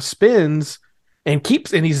 here spins and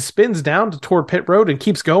he spins down toward pit road and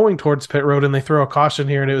keeps going towards pit road, and they throw a caution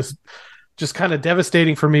here. And it was just kind of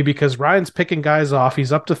devastating for me because Ryan's picking guys off.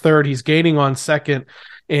 He's up to 3rd. He's gaining on 2nd.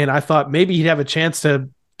 And I thought maybe he'd have a chance to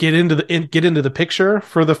get into the picture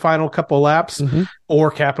for the final couple laps or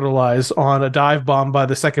capitalize on a dive bomb by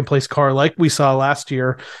the second place car like we saw last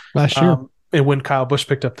year and when Kyle Busch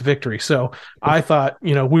picked up the victory. So I thought,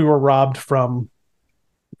 we were robbed from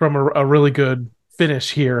a really good finish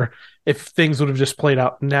here if things would have just played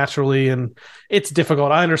out naturally. And it's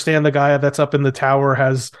difficult. I understand the guy that's up in the tower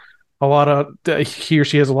has he or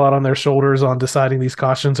she has a lot on their shoulders on deciding these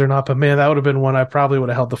cautions or not, but man, that would have been one I probably would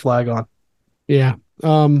have held the flag on. Yeah.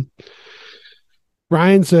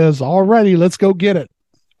 Ryan says, already, let's go get it.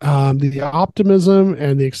 The optimism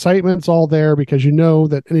and the excitement's all there because you know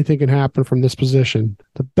that anything can happen from this position.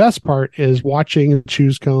 The best part is watching the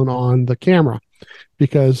choose cone on the camera,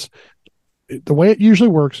 because the way it usually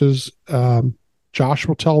works is Josh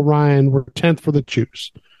will tell Ryan we're 10th for the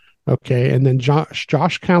choose. Okay. And then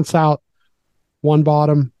Josh counts out 1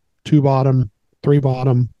 bottom, 2 bottom, 3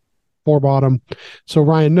 bottom, 4 bottom. So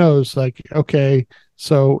Ryan knows, like, okay,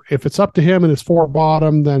 So if it's up to him and it's 4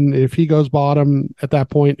 bottom, then if he goes bottom at that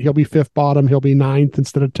point, he'll be 5th bottom. He'll be 9th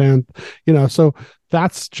instead of 10th. So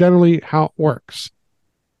that's generally how it works.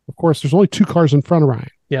 Of course, there's only 2 cars in front of Ryan.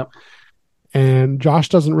 Yep. And Josh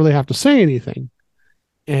doesn't really have to say anything.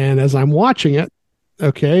 And as I'm watching it,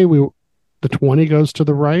 okay, the 20 goes to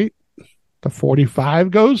the right, the 45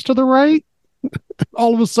 goes to the right.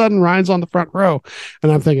 All of a sudden, Ryan's on the front row,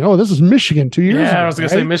 and I'm thinking, "Oh, this is Michigan 2 years ago." Yeah, I was going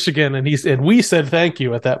to say Michigan, and we said thank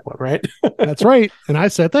you at that point, right? That's right, and I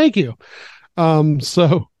said thank you. I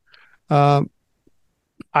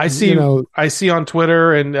see on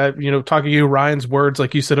Twitter and talking to you, Ryan's words,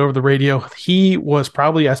 like you said over the radio, he was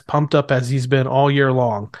probably as pumped up as he's been all year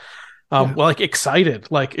long. Excited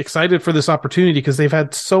for this opportunity because they've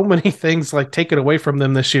had so many things like taken away from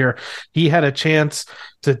them this year. He had a chance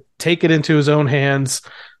to take it into his own hands,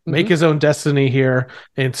 make his own destiny here,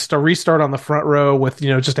 and restart on the front row with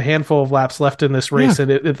just a handful of laps left in this race.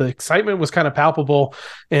 And the excitement was kind of palpable.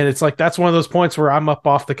 And it's like that's one of those points where I'm up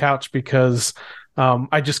off the couch because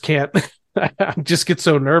I just can't. I just get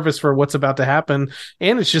so nervous for what's about to happen,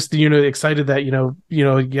 and it's just excited that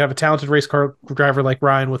you have a talented race car driver like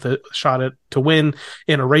Ryan with a shot to win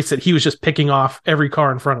in a race that he was just picking off every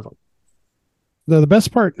car in front of him. The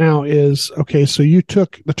best part now is, okay, so you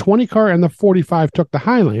took the 20 car and the 45 took the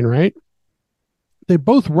high lane, right? They're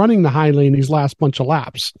both running the high lane these last bunch of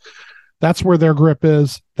laps. That's where their grip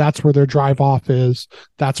is. That's where their drive off is.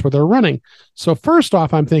 That's where they're running. So first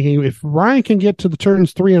off, I'm thinking if Ryan can get to the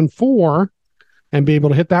turns 3 and 4 and be able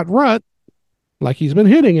to hit that rut like he's been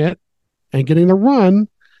hitting it and getting the run,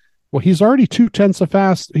 well, he's already 0.2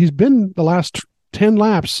 fast. He's been the last 10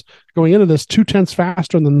 laps going into this 0.2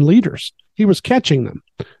 faster than the leaders. He was catching them.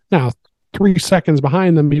 Now, 3 seconds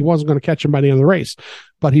behind them, he wasn't going to catch them by the end of the race,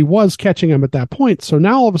 but he was catching them at that point. So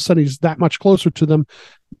now all of a sudden he's that much closer to them,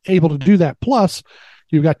 able to do that. Plus,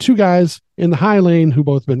 you've got 2 guys in the high lane who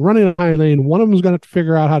both been running the high lane. One of them is going to have to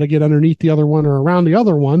figure out how to get underneath the other one or around the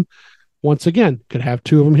other one. Once again, could have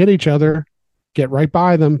 2 of them hit each other, get right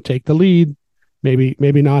by them, take the lead, maybe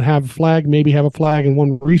not have a flag, maybe have a flag and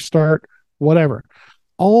one restart, whatever.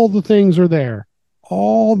 All the things are there.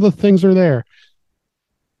 All the things are there.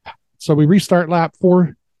 So we restart lap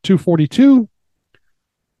 242.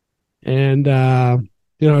 And,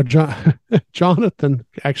 Jonathan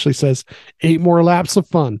actually says 8 more laps of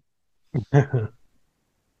fun.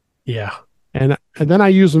 Yeah. And then I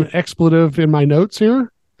use an expletive in my notes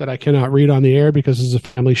here that I cannot read on the air because it's a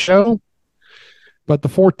family show. But the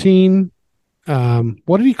 14,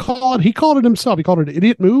 what did he call it? He called it himself. He called it an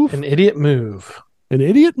idiot move. An idiot move. An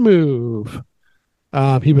idiot move.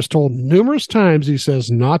 He was told numerous times, he says,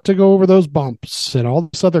 not to go over those bumps and all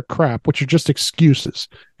this other crap, which are just excuses.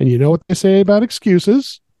 And you know what they say about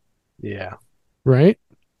excuses? Yeah. Right?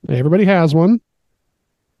 Everybody has one.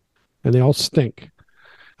 And they all stink.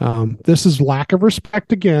 This is lack of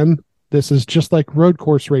respect again. This is just like road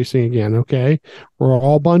course racing again, okay? We're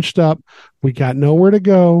all bunched up. We got nowhere to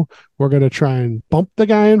go. We're going to try and bump the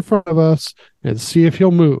guy in front of us and see if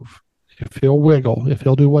he'll move, if he'll wiggle, if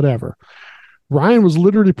he'll do whatever. Ryan was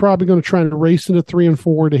literally probably going to try and race into 3 and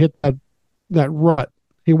 4 to hit that rut.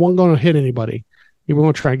 He wasn't going to hit anybody. He was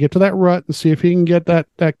going to try and get to that rut and see if he can get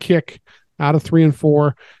that kick out of 3 and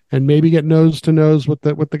 4 and maybe get nose to nose with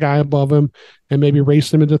the guy above him and maybe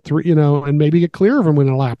race him into 3, and maybe get clear of him in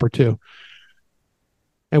a lap or 2.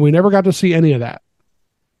 And we never got to see any of that.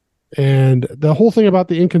 And the whole thing about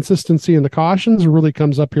the inconsistency and the cautions really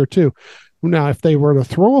comes up here too. Now, if they were to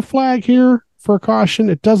throw a flag here for a caution,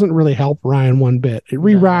 it doesn't really help Ryan one bit. It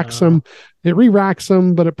re-racks him. It re-racks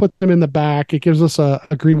him, but it puts them in the back. It gives us a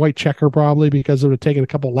green-white checker probably because it would have taken a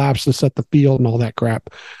couple laps to set the field and all that crap.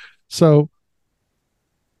 So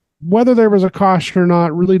whether there was a caution or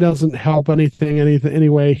not really doesn't help anything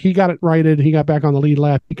anyway. He got it righted. He got back on the lead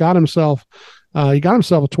lap. He got himself a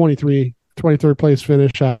 23rd place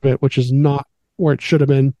finish out of it, which is not where it should have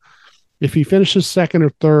been. If he finishes second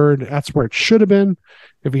or third, that's where it should have been.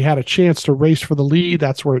 If he had a chance to race for the lead,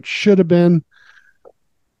 that's where it should have been.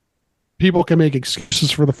 People can make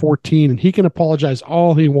excuses for the 14, and he can apologize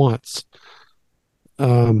all he wants.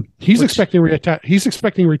 He's expecting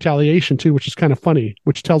retaliation too, which is kind of funny,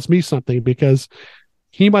 which tells me something because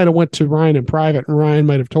he might have went to Ryan in private, and Ryan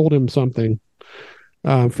might have told him something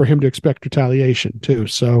for him to expect retaliation too.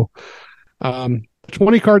 So, the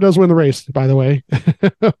 20 car does win the race, by the way.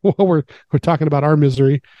 Well, we're talking about our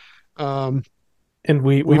misery. And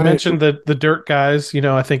we mentioned the dirt guys.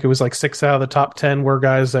 I think it was like 6 out of the top 10 were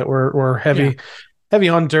guys that were heavy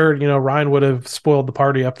on dirt. Ryan would have spoiled the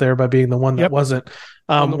party up there by being the one that wasn't.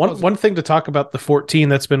 One thing to talk about the 14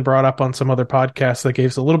 that's been brought up on some other podcasts that gave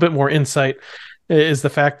us a little bit more insight is the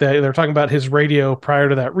fact that they're talking about his radio prior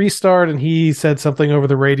to that restart, and he said something over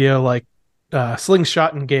the radio like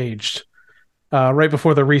slingshot engaged right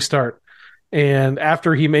before the restart. And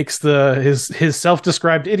after he makes his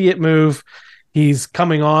self-described idiot move, he's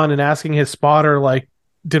coming on and asking his spotter, like,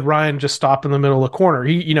 did Ryan just stop in the middle of the corner?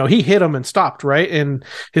 He hit him and stopped, right? And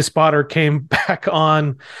his spotter came back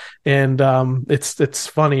on, and it's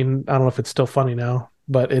funny. I don't know if it's still funny now,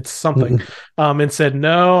 but it's something. And said,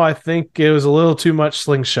 no, I think it was a little too much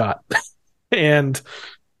slingshot. And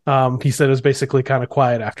he said it was basically kind of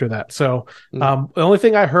quiet after that. So the only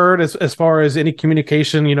thing I heard as far as any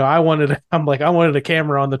communication, I wanted a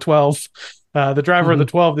camera on the 12, the driver of the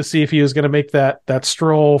 12, to see if he was going to make that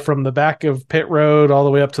stroll from the back of pit road all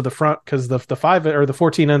the way up to the front, because the 5 or the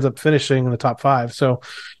 14 ends up finishing in the top 5. So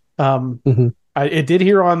I did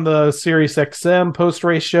hear on the Sirius XM post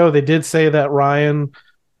race show, they did say that Ryan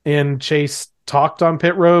and Chase talked on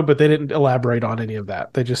pit road, but they didn't elaborate on any of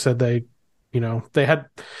that. They just said they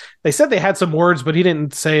said they had some words, but he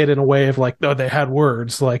didn't say it in a way of like, no, they had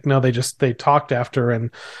words. Like, no, they talked after.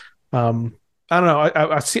 And I don't know.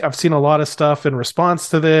 I've seen a lot of stuff in response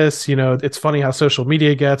to this. It's funny how social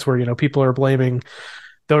media gets, where people are blaming.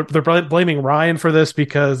 They're blaming Ryan for this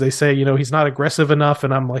because they say, he's not aggressive enough.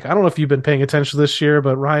 And I'm like, I don't know if you've been paying attention this year,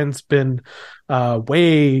 but Ryan's been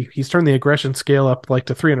he's turned the aggression scale up like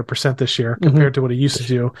to 300% this year compared to what he used to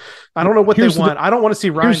do. I don't know what they want. I don't want to see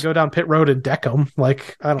Ryan go down pit road and deck him.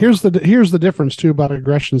 Like, I don't know. Here's the difference too about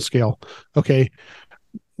aggression scale. Okay.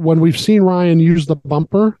 When we've seen Ryan use the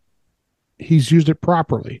bumper, he's used it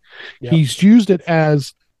properly. Yep. He's used it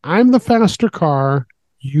as, I'm the faster car.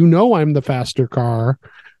 I'm the faster car.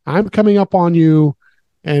 I'm coming up on you,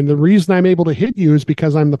 and the reason I'm able to hit you is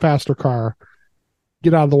because I'm the faster car.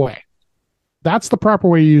 Get out of the way. That's the proper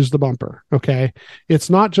way to use the bumper, okay? It's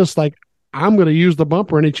not just like, I'm going to use the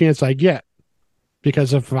bumper any chance I get,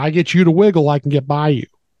 because if I get you to wiggle, I can get by you.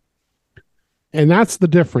 And that's the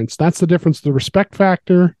difference. That's the difference of the respect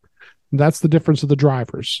factor. That's the difference of the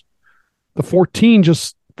drivers. The 14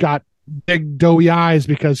 just got big doughy eyes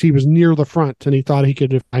because he was near the front and he thought he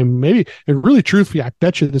could, and really truthfully, I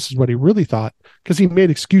bet you this is what he really thought, because he made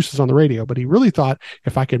excuses on the radio, but he really thought,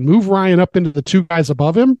 if I can move Ryan up into the 2 guys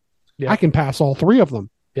above him, I can pass all 3 of them.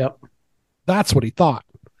 Yep. That's what he thought.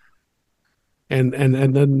 And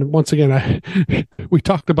then once again, we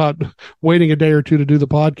talked about waiting a day or two to do the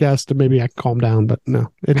podcast to maybe I calm down, but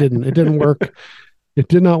no, it didn't work. It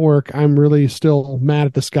did not work. I'm really still mad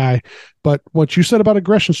at this guy. But what you said about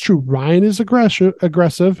aggression is true. Ryan is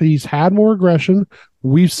aggressive. He's had more aggression.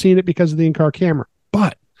 We've seen it because of the in-car camera.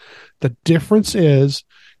 But the difference is,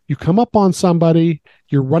 you come up on somebody,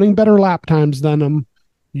 you're running better lap times than them.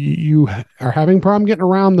 You are having a problem getting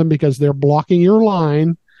around them because they're blocking your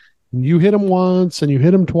line. You hit them once and you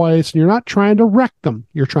hit them twice, and you're not trying to wreck them.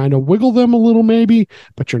 You're trying to wiggle them a little maybe,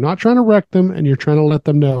 but you're not trying to wreck them, and you're trying to let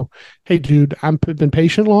them know, hey, dude, I've been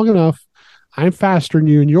patient long enough. I'm faster than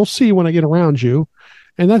you, and you'll see when I get around you.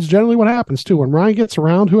 And that's generally what happens, too. When Ryan gets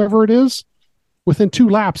around whoever it is, within 2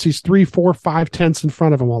 laps, he's 3, 4, 5 tenths in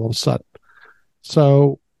front of him all of a sudden.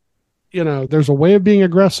 So, there's a way of being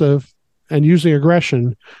aggressive and using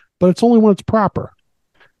aggression, but it's only when it's proper.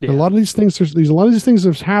 Yeah. A lot of these things, a lot of these things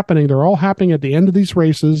that's happening, they're all happening at the end of these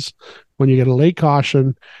races when you get a late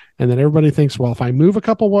caution, and then everybody thinks, well, if I move a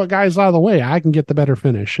couple of guys out of the way, I can get the better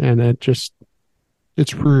finish. And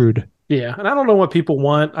it's rude. Yeah, and I don't know what people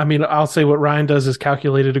want. I mean, I'll say what Ryan does is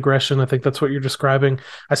calculated aggression. I think that's what you're describing.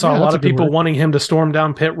 I saw a lot of people wanting him to storm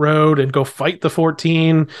down pit road and go fight the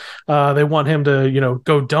 14. They want him to,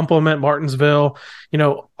 go dump him at Martinsville.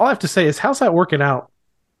 All I have to say is, how's that working out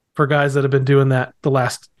for guys that have been doing that the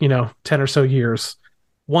last, 10 or so years?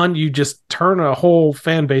 One, you just turn a whole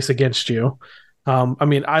fan base against you.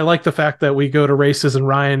 I like the fact that we go to races and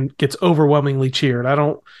Ryan gets overwhelmingly cheered. I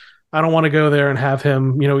don't want to go there and have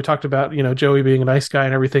him, we talked about, Joey being a nice guy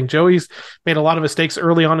and everything. Joey's made a lot of mistakes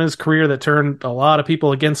early on in his career that turned a lot of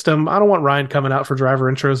people against him. I don't want Ryan coming out for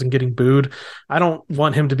driver intros and getting booed. I don't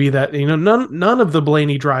want him to be that, none of the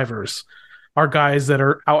Blaney drivers are guys that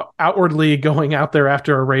are outwardly going out there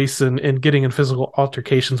after a race and getting in physical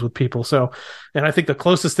altercations with people. So, and I think the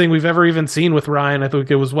closest thing we've ever even seen with Ryan, I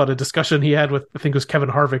think it was a discussion he had with, I think it was Kevin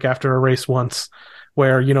Harvick after a race once,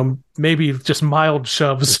 where, maybe just mild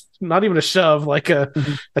shoves, not even a shove, like a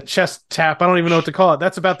chest tap. I don't even know what to call it.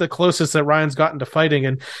 That's about the closest that Ryan's gotten to fighting.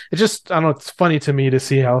 And it just, I don't know, it's funny to me to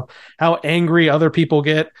see how angry other people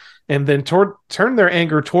get, and then turn their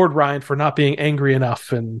anger toward Ryan for not being angry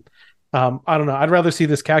enough. And I don't know. I'd rather see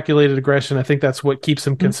this calculated aggression. I think that's what keeps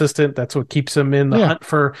him consistent. That's what keeps him in the hunt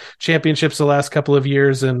for championships the last couple of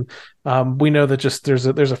years. And We know that just there's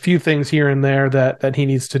a few things here and there that he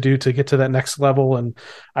needs to do to get to that next level, and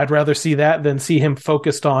I'd rather see that than see him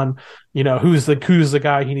focused on, who's the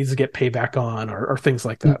guy he needs to get payback on or things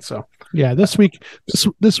like that. So yeah, this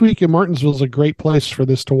week in Martinsville is a great place for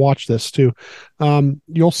this to watch this too.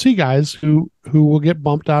 You'll see guys who will get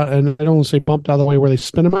bumped out, and I don't want to say bumped out of the way where they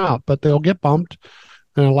spin them out, but they'll get bumped,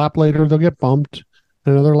 and a lap later they'll get bumped,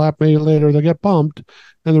 another lap later they'll get bumped.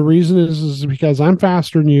 And the reason is because I'm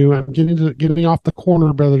faster than you. I'm getting off the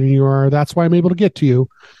corner better than you are. That's why I'm able to get to you.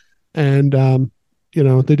 And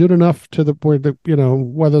they do it enough to the where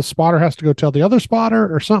whether the spotter has to go tell the other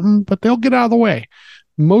spotter or something, but they'll get out of the way.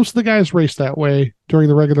 Most of the guys race that way during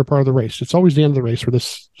the regular part of the race. It's always the end of the race where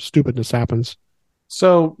this stupidness happens.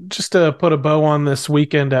 So just to put a bow on this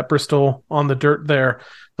weekend at Bristol on the dirt there,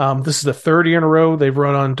 this is the third year in a row they've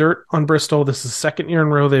run on dirt on Bristol. This is the second year in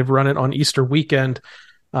a row they've run it on Easter weekend.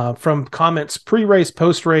 From comments pre-race,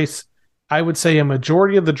 post-race, I would say a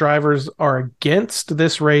majority of the drivers are against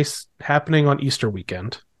this race happening on Easter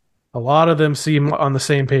weekend. A lot of them seem on the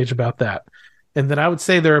same page about that. And then I would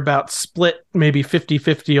say they're about split, maybe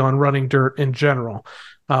 50-50 on running dirt in general.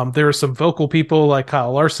 There are some vocal people like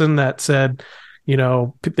Kyle Larson that said,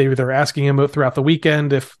 they're asking him throughout the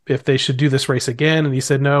weekend if they should do this race again. And he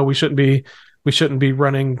said, no, we shouldn't be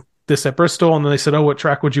running this at Bristol. And then they said, oh, what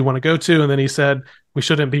track would you want to go to? And then he said, we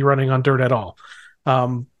shouldn't be running on dirt at all.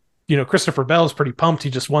 Christopher Bell's pretty pumped. He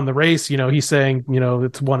just won the race. He's saying,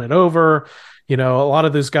 it's won it over. A lot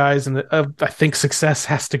of those guys, and I think success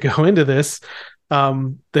has to go into this.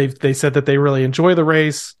 They said that they really enjoy the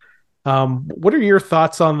race. What are your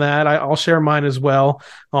thoughts on that? I'll share mine as well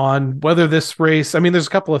on whether this race, there's a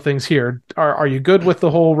couple of things here. Are you good with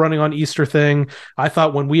the whole running on Easter thing? I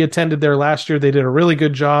thought when we attended there last year, they did a really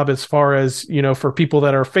good job as far as, for people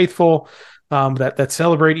that are faithful, that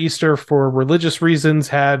celebrate Easter for religious reasons,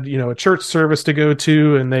 had, a church service to go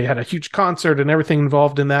to, and they had a huge concert and everything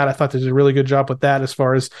involved in that. I thought they did a really good job with that as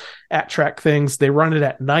far as at track things. They run it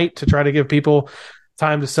at night to try to give people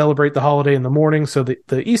time to celebrate the holiday in the morning. So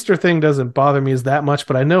the Easter thing doesn't bother me as that much,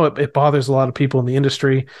 but I know it bothers a lot of people in the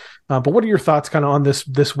industry. But what are your thoughts kind of on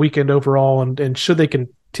this weekend overall? And should they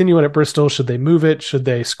continue it at Bristol? Should they move it? Should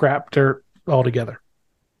they scrap dirt altogether?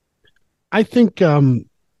 I think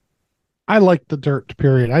I like the dirt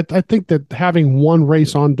period. I think that having one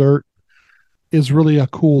race on dirt is really a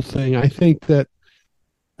cool thing. I think that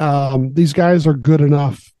these guys are good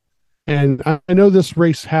enough. And I know this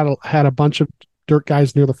race had a bunch of dirt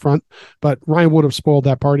guys near the front, but Ryan would have spoiled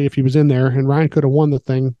that party if he was in there, and Ryan could have won the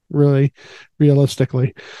thing really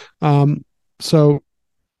realistically. So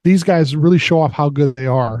these guys really show off how good they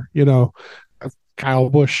are. Kyle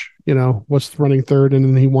Busch, was running third, and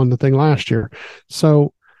then he won the thing last year.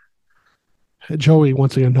 So Joey,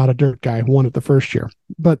 once again, not a dirt guy, won it the first year.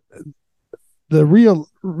 But the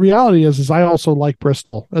reality is I also like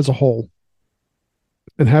Bristol as a whole,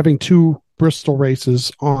 and having two Bristol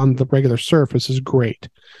races on the regular surface is great.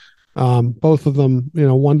 Both of them,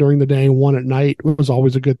 one during the day and one at night, was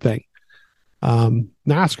always a good thing.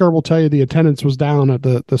 NASCAR will tell you the attendance was down at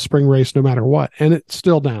the spring race no matter what, and it's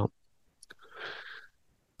still down.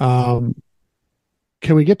 Can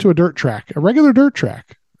we get to a dirt track, a regular dirt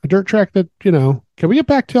track, a dirt track that, can we get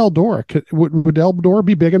back to Eldora? Would Eldora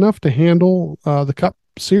be big enough to handle the Cup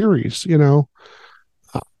Series?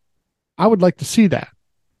 I would like to see that.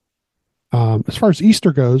 As far as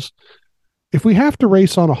Easter goes, if we have to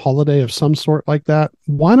race on a holiday of some sort like that,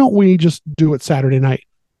 why don't we just do it Saturday night?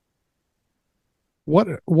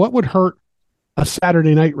 What would hurt a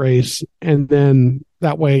Saturday night race, and then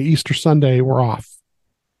that way Easter Sunday we're off?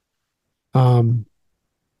 That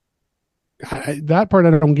part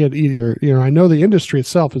I don't get either. I know the industry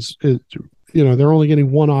itself is they're only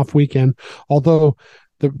getting one off weekend, although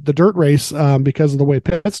the dirt race, because of the way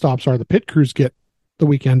pit stops are, the pit crews get the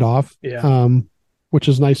weekend off, which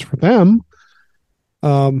is nice for them.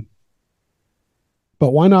 But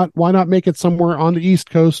why not make it somewhere on the East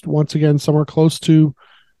Coast, once again, somewhere close to,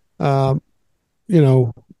 North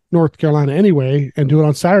Carolina anyway, and do it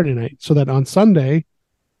on Saturday night, so that on Sunday,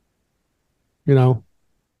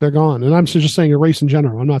 they're gone. And I'm just saying a race in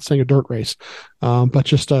general. I'm not saying a dirt race, but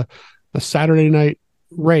just a Saturday night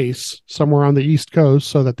race somewhere on the East Coast,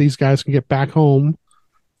 so that these guys can get back home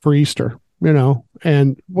for Easter.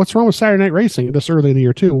 And what's wrong with Saturday night racing this early in the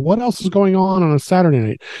year too? What else is going on a Saturday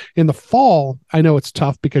night? In the fall, I know it's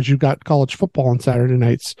tough because you've got college football on Saturday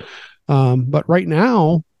nights. But right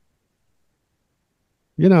now,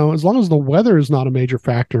 as long as the weather is not a major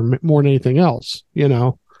factor more than anything else,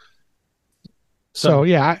 So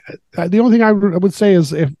yeah, the only thing I would say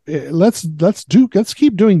is let's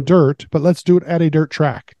keep doing dirt, but let's do it at a dirt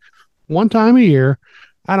track. one time a year.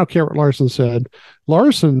 I don't care what Larson said.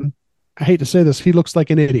 Larson, I hate to say this, he looks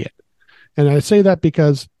like an idiot. And I say that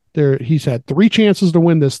because he's had 3 chances to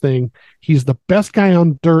win this thing. He's the best guy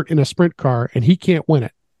on dirt in a sprint car, and he can't win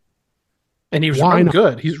it. And he was run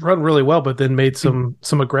good. He's run really well, but then made some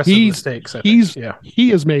aggressive mistakes. He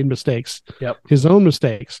has made mistakes. Yep. His own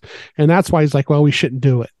mistakes. And that's why he's like, well, we shouldn't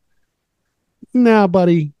do it. Now,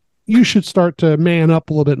 buddy, you should start to man up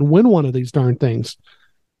a little bit and win one of these darn things.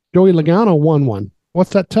 Joey Logano won one.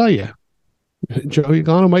 What's that tell you? Joey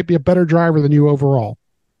Logano might be a better driver than you overall.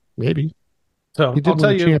 Maybe. So he did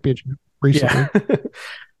win a championship recently.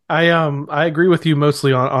 Yeah. I agree with you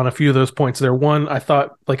mostly on a few of those points there. One, I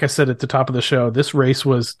thought, like I said at the top of the show, this race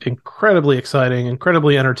was incredibly exciting,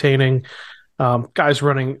 incredibly entertaining. Guys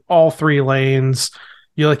running all 3 lanes.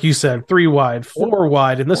 Like you said, 3 wide, 4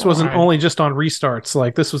 wide, and this wasn't only just on restarts.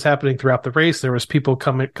 Like, this was happening throughout the race. There was people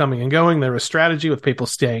coming and going. There was strategy with people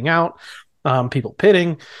staying out, people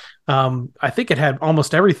pitting. I think it had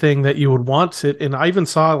almost everything that you would want it. And I even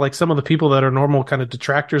saw like some of the people that are normal kind of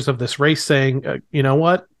detractors of this race saying, you know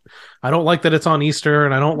what? I don't like that it's on Easter,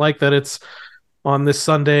 and I don't like that it's on this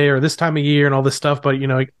Sunday or this time of year and all this stuff. But,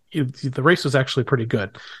 the race was actually pretty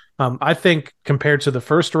good. I think compared to the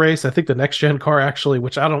first race, I think the next gen car actually,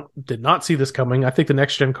 which did not see this coming. I think the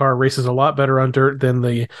next gen car races a lot better on dirt than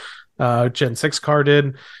the Gen 6 car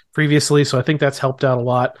did previously. So I think that's helped out a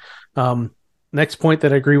lot. Next point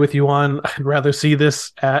that I agree with you on, I'd rather see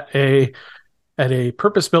this at a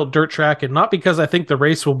purpose-built dirt track, and not because I think the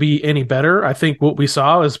race will be any better. I think what we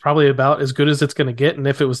saw is probably about as good as it's going to get, and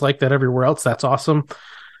if it was like that everywhere else, that's awesome.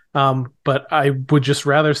 But I would just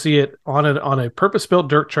rather see it on a purpose-built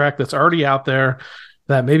dirt track that's already out there,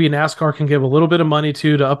 that maybe NASCAR can give a little bit of money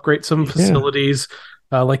to upgrade some facilities.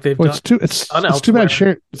 Like they've done. It's too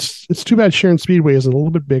bad Sharon Speedway is a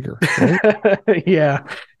little bit bigger. Right? yeah.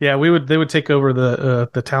 They would take over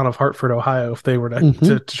the town of Hartford, Ohio, if they were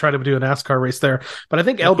to try to do a NASCAR race there. But I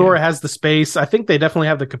think Eldora has the space. I think they definitely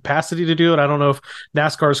have the capacity to do it. I don't know if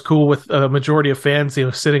NASCAR is cool with a majority of fans,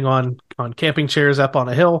 sitting on camping chairs up on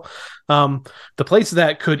a hill. The place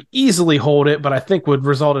that could easily hold it, but I think would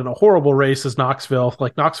result in a horrible race, is Knoxville.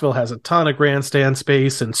 Like, Knoxville has a ton of grandstand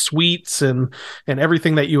space and suites and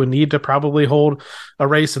everything that you would need to probably hold a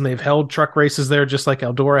race. And they've held truck races there, just like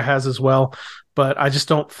Eldora has as well. But I just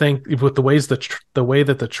don't think with the way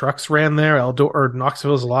that the trucks ran there,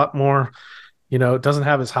 Knoxville is a lot more, it doesn't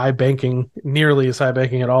have nearly as high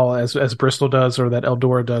banking at all as Bristol does or that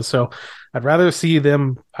Eldora does. So I'd rather see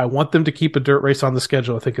them. I want them to keep a dirt race on the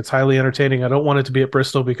schedule. I think it's highly entertaining. I don't want it to be at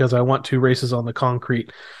Bristol because I want 2 races on the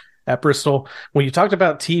concrete at Bristol. When you talked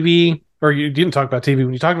about TV, or you didn't talk about TV,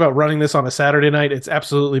 when you talked about running this on a Saturday night, it's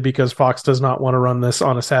absolutely because Fox does not want to run this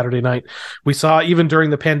on a Saturday night. We saw even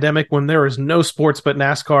during the pandemic when there was no sports but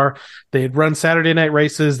NASCAR, they'd run Saturday night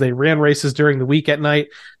races. They ran races during the week at night,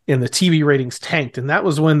 and the TV ratings tanked. And that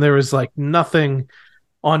was when there was like nothing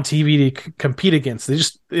on TV to compete against.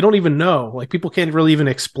 They don't even know. Like, people can't really even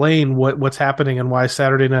explain what's happening and why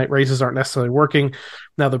Saturday night races aren't necessarily working.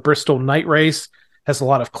 Now, the Bristol night race has a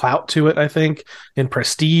lot of clout to it, I think, and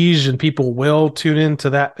prestige, and people will tune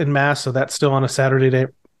into that en masse. So that's still on a Saturday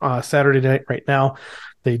night right now.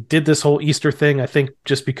 They did this whole Easter thing, I think,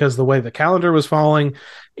 just because the way the calendar was falling,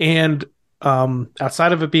 and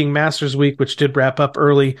outside of it being Masters Week, which did wrap up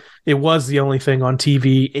early, it was the only thing on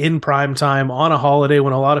TV in prime time on a holiday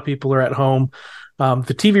when a lot of people are at home.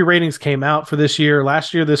 The TV ratings came out for this year.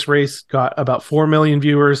 Last year, this race got about 4 million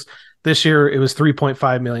viewers. This year, it was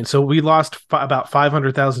 3.5 million. So we lost about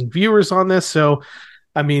 500,000 viewers on this. So,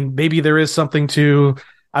 I mean, maybe there is something to,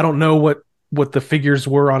 I don't know what the figures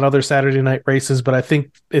were on other Saturday night races, but I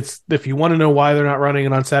think if you want to know why they're not running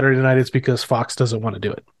it on Saturday night, it's because Fox doesn't want to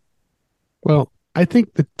do it. Well, I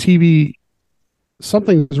think the TV,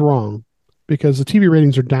 something is wrong, because the TV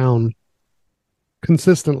ratings are down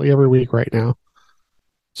consistently every week right now.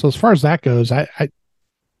 So as far as that goes, I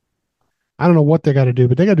don't know what they got to do,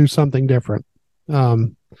 but they got to do something different.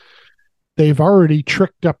 They've already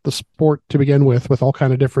tricked up the sport to begin with all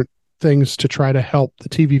kind of different things to try to help the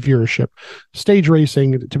TV viewership. Stage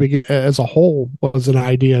racing, to begin as a whole, was an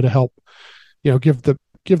idea to help, give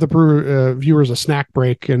the viewers a snack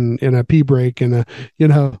break and a pee break and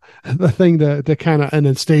the thing to kind of, and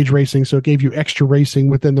then stage racing, so it gave you extra racing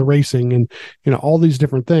within the racing, and all these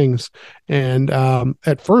different things. And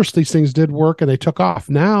at first these things did work and they took off.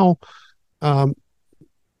 Now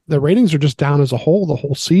the ratings are just down as a whole the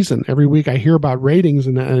whole season. Every week I hear about ratings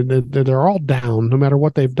and they're all down no matter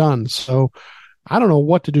what they've done. So I don't know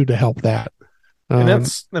what to do to help that. And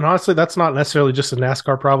honestly, that's not necessarily just a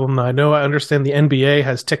NASCAR problem. I understand the NBA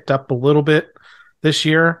has ticked up a little bit this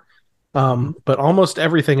year. But almost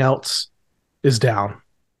everything else is down.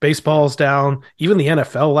 Baseball's down. Even the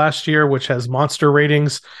NFL last year, which has monster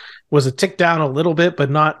ratings, was a tick down a little bit, but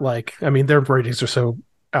not like, I mean, their ratings are so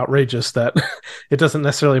outrageous that it doesn't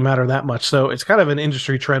necessarily matter that much. So it's kind of an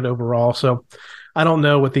industry trend overall. So I don't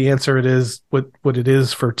know what the answer it is, what it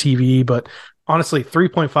is for TV, but honestly,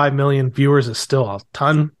 3.5 million viewers is still a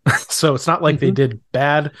ton. So it's not like they did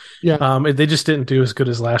bad. Yeah. They just didn't do as good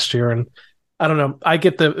as last year. And I don't know. I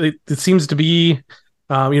get it seems to be,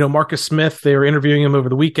 Marcus Smith, they were interviewing him over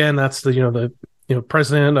the weekend. That's the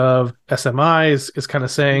president of SMI is kind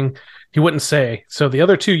of saying he wouldn't say. So the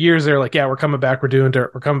other 2 years, they're like, yeah, we're coming back. We're doing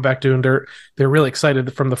dirt. We're coming back doing dirt. They're really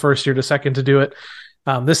excited from the first year to second to do it.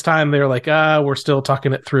 This time they're like, we're still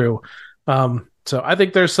talking it through. So I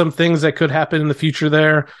think there's some things that could happen in the future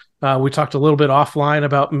there. We talked a little bit offline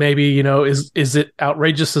about maybe, is it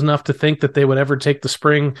outrageous enough to think that they would ever take the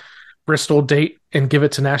spring Bristol date and give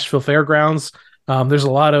it to Nashville Fairgrounds? There's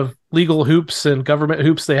a lot of legal hoops and government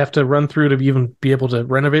hoops they have to run through to even be able to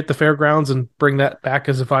renovate the fairgrounds and bring that back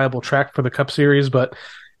as a viable track for the Cup Series. But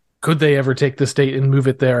could they ever take this date and move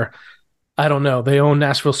it there? I don't know. They own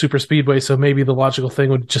Nashville Super Speedway, so maybe the logical thing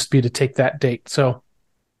would just be to take that date. So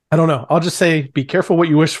I don't know. I'll just say be careful what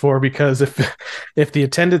you wish for, because if the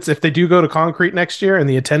attendance, if they do go to concrete next year and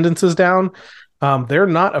the attendance is down, they're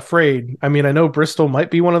not afraid. I mean, I know Bristol might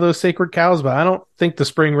be one of those sacred cows, but I don't think the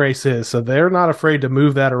spring race is. So they're not afraid to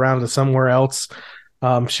move that around to somewhere else.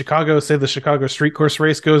 Chicago, say the Chicago Street Course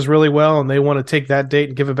race goes really well and they want to take that date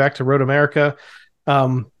and give it back to Road America.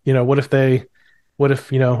 What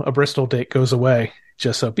if a Bristol date goes away?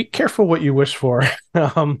 Just so be careful what you wish for.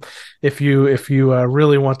 If you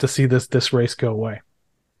really want to see this race go away.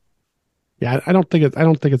 Yeah, I don't think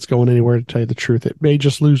it's going anywhere, to tell you the truth. It may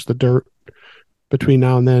just lose the dirt between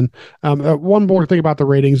now and then. One more thing about the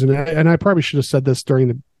ratings, and I probably should have said this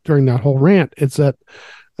during that whole rant. It's that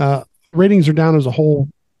ratings are down as a whole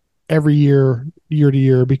every year to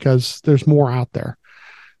year, because there's more out there.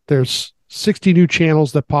 There's 60 new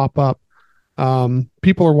channels that pop up.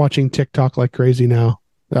 People are watching TikTok like crazy now.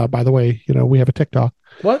 By the way, we have a TikTok.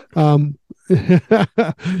 What?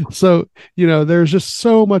 So, there's just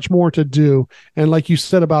so much more to do. And like you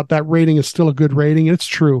said about that rating is still a good rating. It's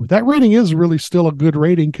true. That rating is really still a good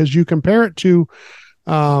rating, because you compare it to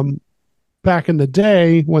back in the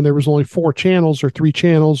day when there was only 4 channels or 3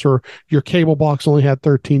 channels, or your cable box only had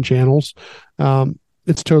 13 channels.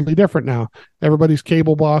 It's totally different now. Everybody's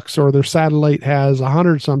cable box or their satellite has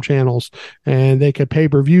 100 some channels, and they could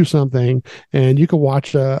pay-per-view something, and you can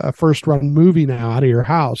watch a first run movie now out of your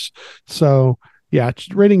house. So yeah,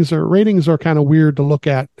 ratings are kind of weird to look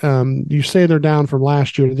at. You say they're down from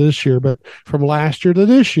last year to this year, but from last year to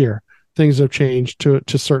this year, things have changed to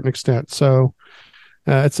a certain extent. So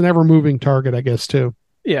it's an ever moving target, I guess, too.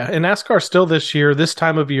 Yeah. And NASCAR still this year, this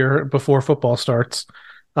time of year before football starts,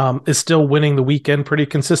 is still winning the weekend pretty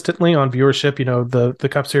consistently on viewership. The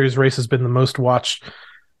Cup Series race has been the most watched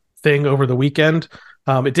thing over the weekend.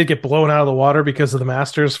 It did get blown out of the water because of the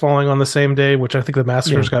Masters falling on the same day, which I think the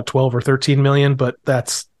Masters got 12 or 13 million, but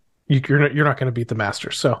that's you're not going to beat the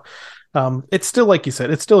Masters. So it's still, like you said,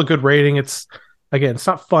 it's still a good rating. It's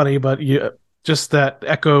not funny, but just that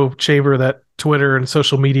echo chamber that Twitter and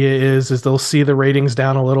social media is they'll see the ratings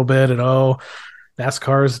down a little bit and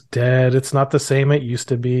NASCAR's dead. It's not the same it used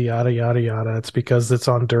to be, yada, yada, yada. It's because it's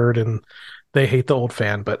on dirt and they hate the old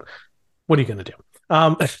fan, but what are you going to do?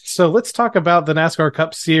 So let's talk about the NASCAR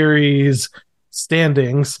Cup Series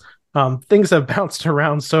standings. Things have bounced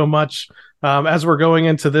around so much. As we're going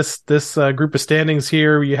into this group of standings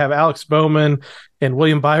here, you have Alex Bowman and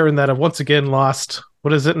William Byron that have once again lost,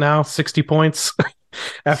 what is it now, 60 points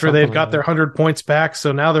after they've got their 100 points back.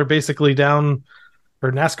 So now they're basically down,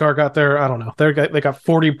 or NASCAR got their, I don't know, they got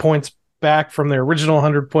 40 points back from their original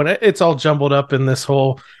 100 point. It's all jumbled up in this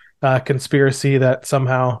whole conspiracy that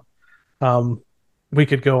somehow we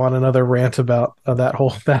could go on another rant about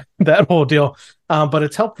that whole deal. But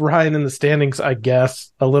it's helped Ryan in the standings, I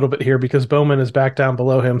guess, a little bit here, because Bowman is back down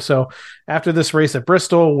below him. So after this race at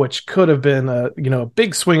Bristol, which could have been a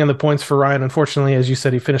big swing in the points for Ryan, unfortunately, as you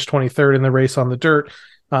said, he finished 23rd in the race on the dirt.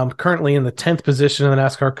 Currently in the 10th position in the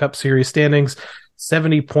NASCAR Cup Series standings,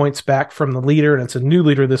 70 points back from the leader, and it's a new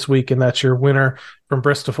leader this week, and that's your winner from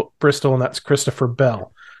Bristol, and that's Christopher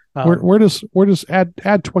Bell. Where does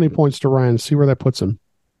add 20 points to Ryan? See where that puts him.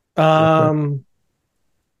 That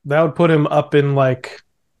would put him up in like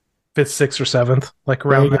 5th, 6th, or 7th, like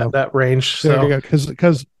around that range. There you go.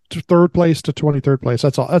 Because 3rd place to 23rd place.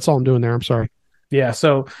 That's all I'm doing there. I'm sorry. Yeah.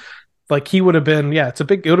 So like he would have been, it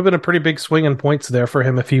would have been a pretty big swing in points there for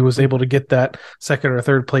him if he was able to get that second or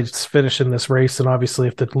third place finish in this race. And obviously,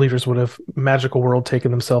 if the leaders would have Magical World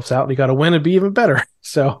taken themselves out and he got a win, it'd be even better.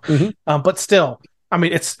 So, but still, I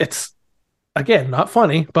mean, it's again not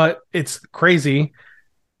funny, but it's crazy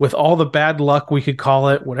with all the bad luck we could call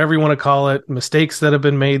it, whatever you want to call it, mistakes that have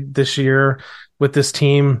been made this year with this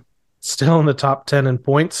team. Still in the top 10 in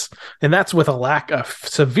points, and that's with a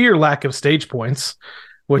severe lack of stage points,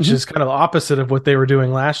 which is kind of the opposite of what they were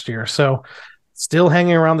doing last year. So still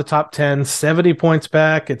hanging around the top 10, 70 points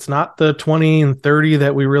back. It's not the 20 and 30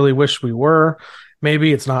 that we really wish we were.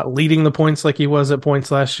 Maybe it's not leading the points like he was at points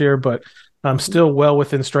last year, but I'm still well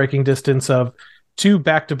within striking distance of 2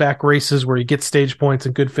 back-to-back races where you get stage points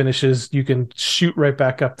and good finishes. You can shoot right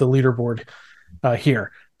back up the leaderboard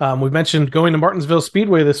here. We mentioned going to Martinsville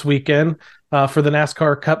Speedway this weekend for the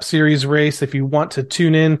NASCAR Cup Series race. If you want to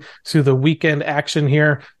tune in to the weekend action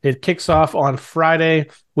here, it kicks off on Friday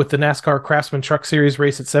with the NASCAR Craftsman Truck Series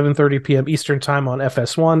race at 7:30 p.m. Eastern Time on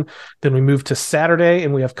FS1. Then we move to Saturday,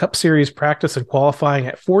 and we have Cup Series practice and qualifying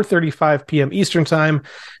at 4:35 p.m. Eastern Time.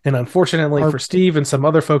 And unfortunately for Steve and some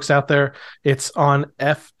other folks out there, it's on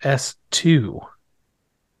FS2.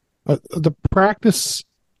 The practice...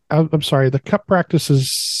 I'm sorry, the Cup practice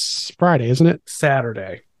is Friday, isn't it?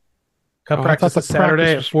 Saturday. Cup practice is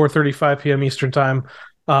Saturday at 4:35 p.m. Eastern Time.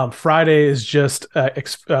 Friday is just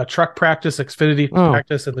truck practice, Xfinity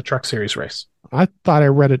practice, and the Truck Series race. I thought I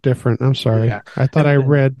read it different. I'm sorry. Yeah. I thought I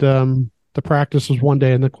read the practice was one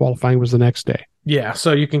day and the qualifying was the next day. Yeah,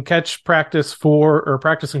 so you can catch practice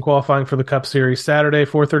and qualifying for the Cup Series Saturday,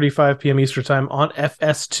 4:35 p.m. Eastern Time on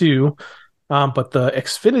FS2. But the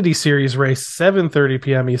Xfinity Series race, 7:30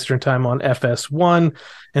 p.m. Eastern Time on FS1.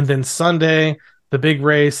 And then Sunday, the big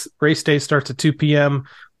race day starts at 2 p.m.,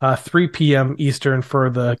 3 p.m. Eastern for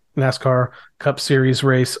the NASCAR Cup Series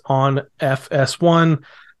race on FS1.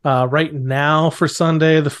 Right now for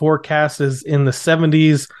Sunday, the forecast is in the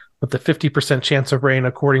 70s with a 50% chance of rain,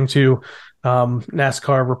 according to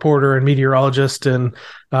NASCAR reporter and meteorologist and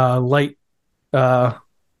light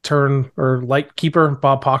keeper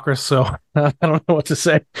Bob Pockris. So I don't know what to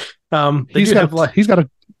say. He's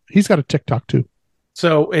got a TikTok too.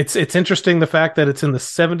 So it's interesting the fact that it's in the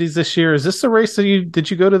 70s this year. Is this the race that did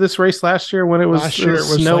you go to this race last year when it was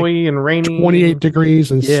snowy and rainy, 28 degrees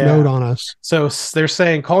and snowed on us? So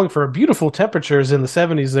they're calling for beautiful temperatures in the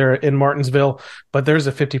 70s there in Martinsville, but there's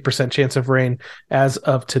a 50% chance of rain as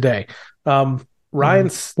of today.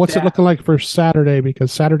 Ryan's what's it looking like for Saturday?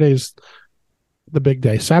 Because Saturday's the big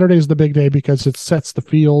day. Saturday's the big day because it sets the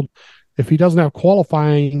field. If he doesn't have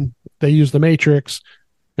qualifying, they use the matrix,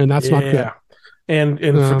 and that's not good. And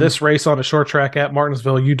for this race on a short track at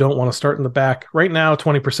Martinsville, you don't want to start in the back. Right now,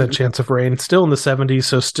 20% chance of rain. Still in the 70s,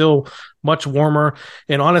 so still much warmer.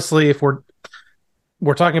 And honestly, if we're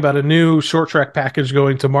talking about a new short track package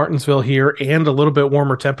going to Martinsville here and a little bit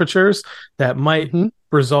warmer temperatures, that might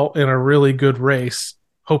result in a really good race.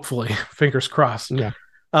 Hopefully, fingers crossed. Yeah.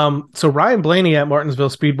 So Ryan Blaney at Martinsville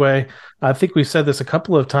Speedway, I think we've said this a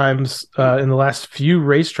couple of times in the last few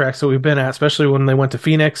racetracks that we've been at, especially when they went to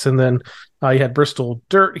Phoenix, and then you had Bristol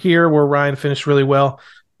Dirt here where Ryan finished really well.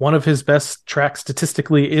 One of his best tracks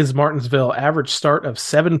statistically is Martinsville. Average start of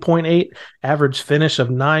 7.8, average finish of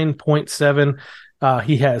 9.7.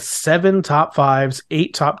 He has 7 top 5s,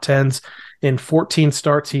 8 top 10s in 14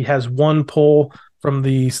 starts. He has 1 pole from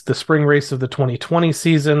the spring race of the 2020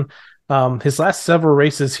 season. His last several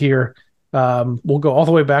races here, we'll go all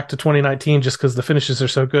the way back to 2019 just because the finishes are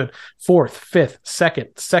so good. 4th, 5th,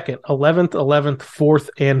 2nd, 11th, 4th,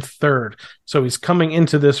 and 3rd. So he's coming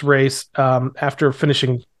into this race after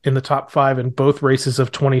finishing in the top 5 in both races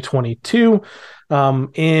of 2022.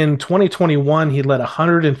 In 2021, he led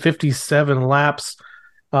 157 laps.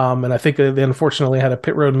 And I think they unfortunately had a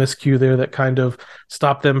pit road miscue there that kind of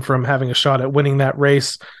stopped them from having a shot at winning that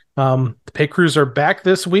race. The pit crews are back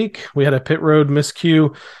this week. We had a pit road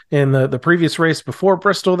miscue in the previous race before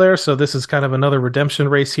Bristol there, so this is kind of another redemption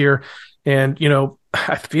race here. And,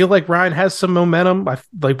 I feel like Ryan has some momentum.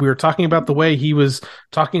 Like we were talking about the way he was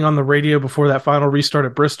talking on the radio before that final restart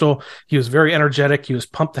at Bristol. He was very energetic. He was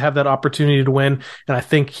pumped to have that opportunity to win. And I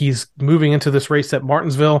think he's moving into this race at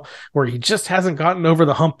Martinsville where he just hasn't gotten over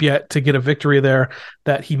the hump yet to get a victory there,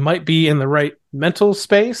 that he might be in the right mental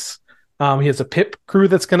space. He has a pit crew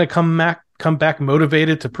that's going to come back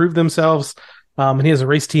motivated to prove themselves. And he has a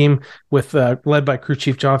race team led by crew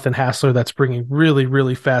chief Jonathan Hassler that's bringing really,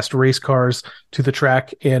 really fast race cars to the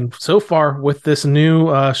track. And so far with this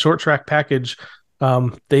new short track package,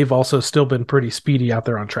 they've also still been pretty speedy out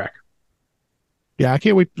there on track. Yeah, I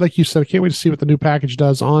can't wait. Like you said, I can't wait to see what the new package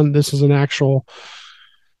does on. This is an actual,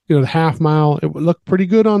 the half mile, it would look pretty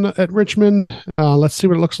good at Richmond. Let's see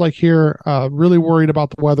what it looks like here. Really worried about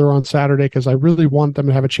the weather on Saturday because I really want them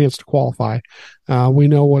to have a chance to qualify. We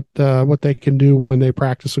know what they can do when they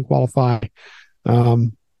practice and qualify.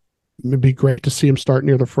 It'd be great to see him start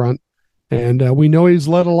near the front, and we know he's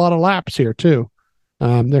led a lot of laps here too.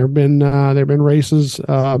 There have been races.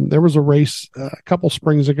 There was a race a couple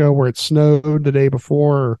springs ago where it snowed the day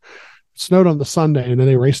before. It snowed on the Sunday, and then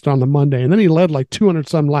they raced on the Monday, and then he led like 200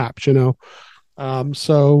 some laps.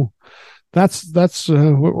 So that's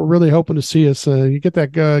what we're really hoping to see is you get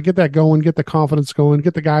that going, get the confidence going,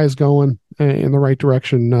 get the guys going in the right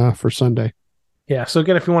direction for Sunday. Yeah. So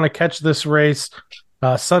again, if you want to catch this race.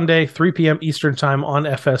 Sunday, 3 p.m. Eastern time on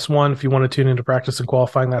FS1. If you want to tune into practice and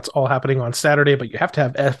qualifying, that's all happening on Saturday, but you have to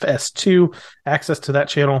have FS2 access to that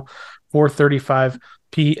channel, 4:35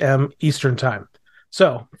 p.m. Eastern time.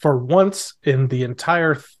 So for once in the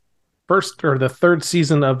entire the third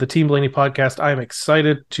season of the Team Blaney podcast, I am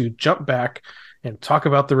excited to jump back and talk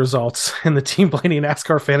about the results in the Team Blaney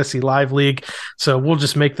NASCAR Fantasy Live League. So we'll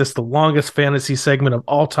just make this the longest fantasy segment of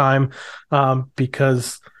all time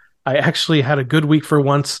because I actually had a good week for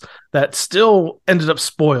once that still ended up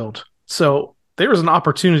spoiled. So there's an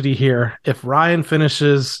opportunity here. If Ryan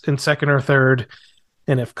finishes in second or third,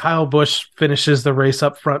 and if Kyle Busch finishes the race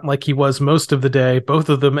up front like he was most of the day, both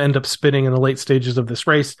of them end up spinning in the late stages of this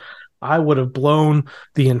race, I would have blown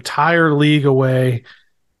the entire league away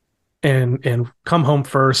and come home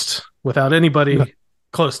first without anybody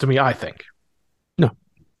close to me, I think. No,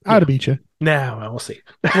 I'd have beat you. No, we'll see.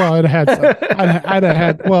 Well, I'd have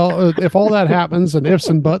had. Well, if all that happens and ifs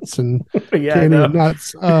and buts and candy and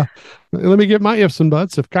nuts, let me get my ifs and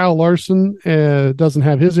buts. If Kyle Larson doesn't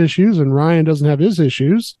have his issues and Ryan doesn't have his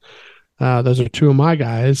issues, those are two of my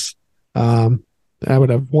guys. I would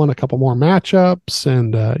have won a couple more matchups,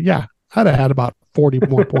 and I'd have had about 40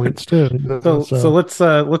 more points too. So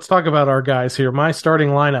let's talk about our guys here. My starting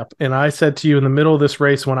lineup, and I said to you in the middle of this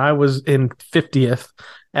race when I was in 50th.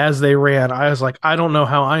 As they ran, I was like, I don't know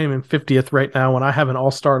how I am in 50th right now when I have an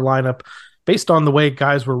all-star lineup based on the way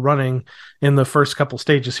guys were running in the first couple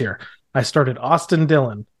stages here. I started Austin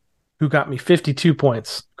Dillon, who got me 52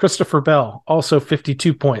 points. Christopher Bell, also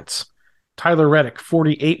 52 points. Tyler Reddick,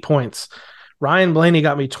 48 points. Ryan Blaney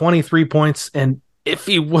got me 23 points, and if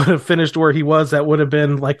he would have finished where he was, that would have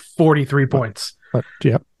been like 43 points.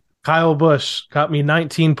 Yep. Kyle Busch got me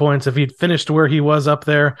 19 points. If he'd finished where he was up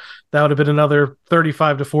there, that would have been another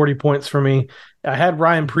 35 to 40 points for me. I had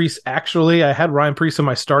Ryan Preece in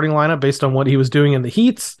my starting lineup based on what he was doing in the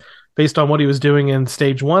heats, based on what he was doing in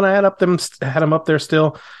stage one. I had him up there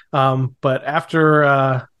still. But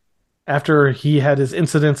after he had his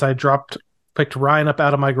incidents, I picked Ryan up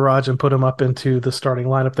out of my garage and put him up into the starting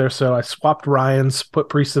lineup there. So I swapped Ryan's, put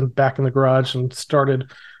Preece back in the garage and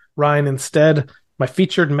started Ryan instead. My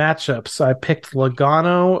featured matchups, I picked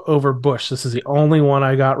Logano over Busch. This is the only one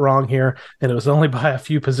I got wrong here, and it was only by a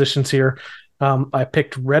few positions here. I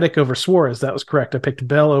picked Reddick over Suarez. That was correct. I picked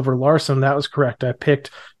Bell over Larson. That was correct. I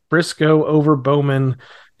picked Briscoe over Bowman,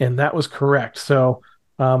 and that was correct. So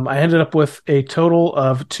I ended up with a total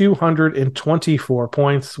of 224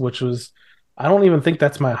 points, which was, I don't even think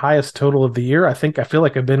that's my highest total of the year. I feel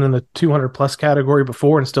like I've been in the 200 plus category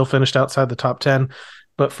before and still finished outside the top 10.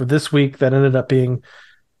 But for this week, that ended up being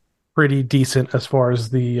pretty decent as far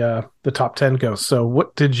as the top 10 goes. So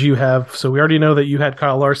what did you have? So we already know that you had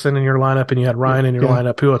Kyle Larson in your lineup and you had Ryan in your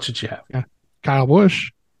lineup. Who else did you have? Yeah. Kyle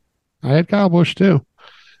Busch. I had Kyle Busch too.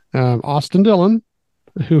 Austin Dillon,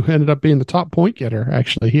 who ended up being the top point getter,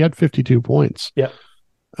 actually. He had 52 points. Yep.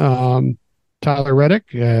 Tyler Reddick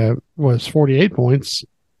was 48 points.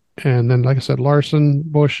 And then, like I said, Larson,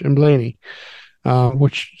 Busch, and Blaney.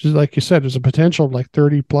 Which, like you said, there's a potential of like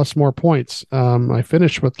 30 plus more points. I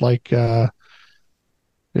finished with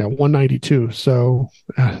 192. So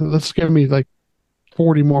let's give me like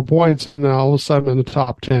 40 more points, and all of a sudden I'm in the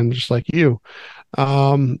top 10, just like you.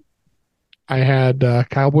 I had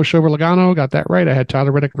Kyle Busch over Logano, got that right. I had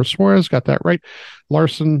Tyler Reddick over Suarez, got that right.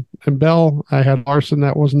 Larson and Bell, I had Larson,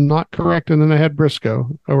 that was not correct, and then I had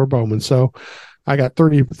Briscoe over Bowman. So I got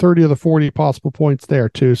 30 of the 40 possible points there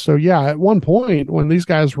too. So yeah, at one point when these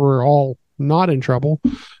guys were all not in trouble,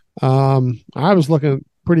 I was looking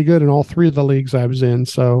pretty good in all three of the leagues I was in.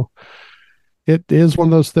 So it is one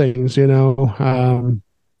of those things,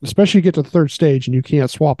 especially you get to the third stage and you can't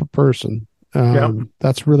swap a person.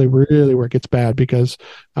 That's really, really where it gets bad because,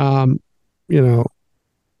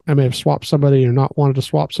 I may have swapped somebody or not wanted to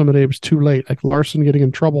swap somebody. It was too late. Like Larson getting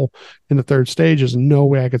in trouble in the third stage, there's no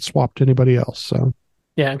way I could swap to anybody else. So,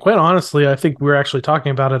 yeah, and quite honestly, I think we were actually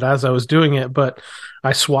talking about it as I was doing it, but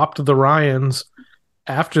I swapped the Ryans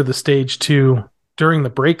after the stage 2 during the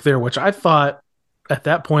break there, which I thought at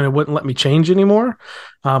that point it wouldn't let me change anymore.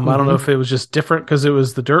 I don't know if it was just different because it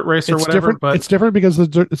was the dirt race or It's whatever. different. But It's different because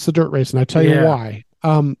it's the dirt race, and I tell you why.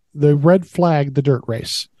 The red flag the dirt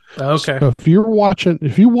race. Okay. So if you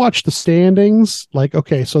watch the standings, like,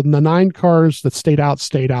 okay, so the 9 cars that stayed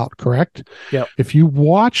out, correct? Yep. If you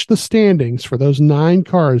watch the standings for those 9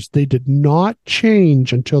 cars, they did not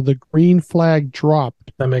change until the green flag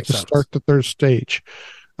dropped That makes to sense. start the third stage.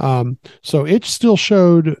 So it still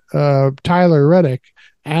showed Tyler Reddick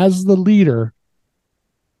as the leader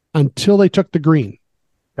until they took the green.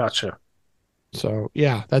 Gotcha. So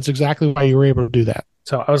yeah, that's exactly why you were able to do that.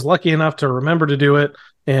 So I was lucky enough to remember to do it,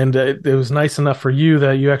 and it was nice enough for you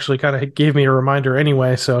that you actually kind of gave me a reminder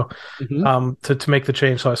anyway. So to make the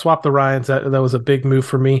change, so I swapped the Ryans. That was a big move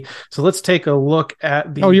for me. So let's take a look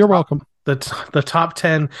at the. Oh, you're welcome. The top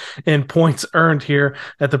 10 in points earned here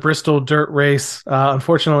at the Bristol Dirt Race.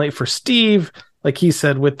 Unfortunately for Steve, like he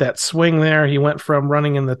said, with that swing there, he went from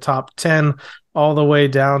running in the top 10 all the way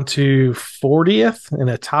down to 40th, and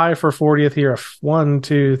a tie for 40th here. A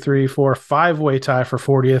 5-way tie for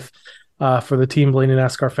 40th for the Team Blaney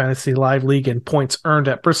NASCAR Fantasy Live League in points earned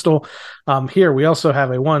at Bristol. Here we also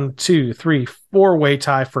have a 4-way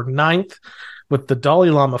tie for 9th with the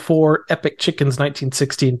Dalai Lama 4, Epic Chickens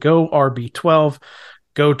 1916, Go RB12,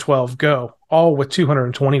 Go 12 Go, all with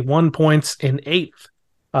 221 points in 8th.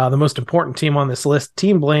 The most important team on this list,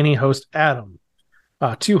 Team Blaney host Adam,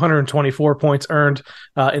 224 points earned.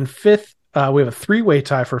 In 5th, we have a 3-way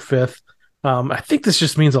tie for 5th. I think this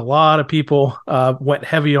just means a lot of people went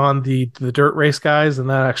heavy on the dirt race guys, and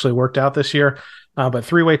that actually worked out this year. But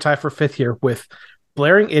 3-way tie for 5th here with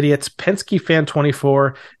Blaring Idiots, Penske Fan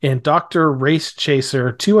 24, and Dr. Race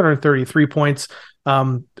Chaser, 233 points.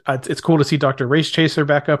 It's cool to see Dr. Race Chaser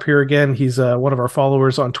back up here again. He's one of our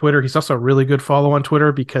followers on Twitter. He's also a really good follow on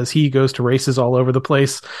Twitter because he goes to races all over the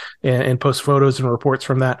place and posts photos and reports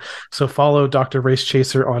from that. So follow Dr. Race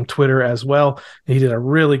Chaser on Twitter as well. He did a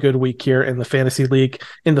really good week here in the Fantasy League.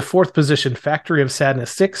 In the 4th position, Factory of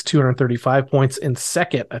Sadness 6, 235 points. In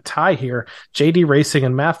 2nd, a tie here, JD Racing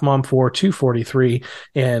and Math Mom 4, 243.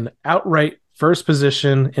 And outright first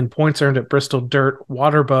position in points earned at Bristol Dirt,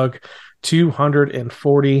 Waterbug,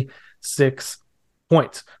 246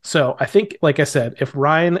 points. So I think, like I said, if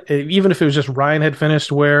Ryan, even if it was just Ryan had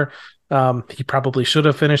finished where he probably should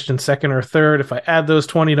have finished in 2nd or 3rd, if I add those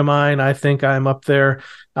 20 to mine, I think I'm up there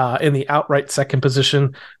in the outright 2nd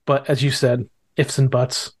position. But as you said, ifs and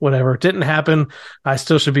buts, whatever. It didn't happen. I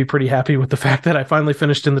still should be pretty happy with the fact that I finally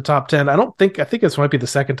finished in the top 10. I think this might be the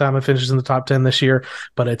 2nd time I finished in the top 10 this year,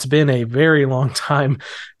 but it's been a very long time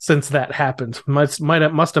since that happened. Must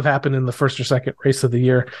have happened in the 1st or 2nd race of the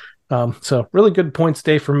year. So really good points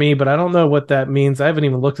day for me, but I don't know what that means. I haven't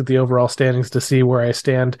even looked at the overall standings to see where I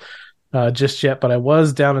stand just yet, but I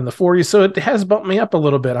was down in the 40s, so it has bumped me up a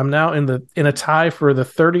little bit. I'm now in a tie for the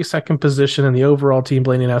 32nd position in the overall Team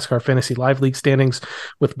Blaney NASCAR Fantasy Live League standings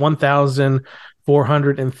with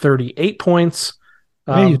 1,438 points.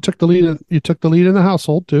 Hey, you took the lead. You took the lead in the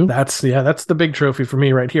household too. That's the big trophy for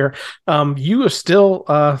me right here. You are still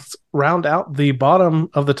round out the bottom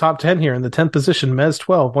of the top 10 here in the 10th position. Mez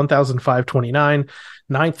 12, 1,529.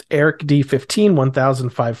 9th, Eric D15,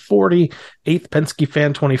 1,540. 8th, Penske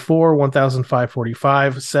Fan 24,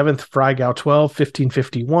 1,545. 7th, Frygow 12,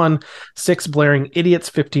 1,551. 6th, Blaring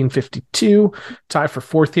Idiots, 1,552. Tie for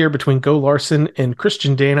 4th here between Go Larson and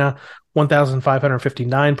Christian Dana,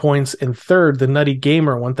 1,559 points. In 3rd, the Nutty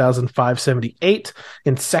Gamer, 1,578.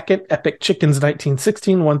 In 2nd, Epic Chickens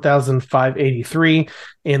 1916, 1,583.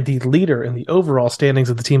 And the leader in the overall standings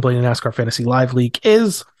of the Team Blaney NASCAR Fantasy Live League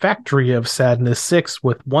is Factory of Sadness 6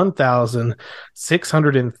 with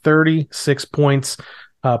 1,636 points.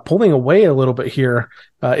 Pulling away a little bit here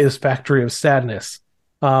is Factory of Sadness.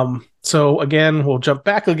 So again, we'll jump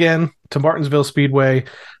back again to Martinsville Speedway.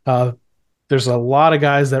 There's a lot of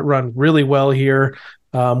guys that run really well here.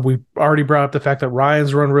 We already brought up the fact that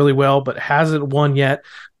Ryan's run really well, but hasn't won yet.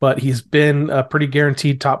 But he's been a pretty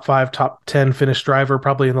guaranteed top 5, top 10 finish driver,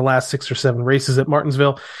 probably in the last 6 or 7 races at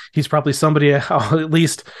Martinsville. He's probably somebody I'll at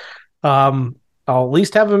least have him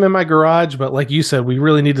in my garage. But like you said, we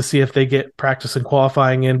really need to see if they get practice and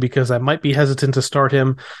qualifying in, because I might be hesitant to start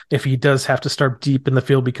him if he does have to start deep in the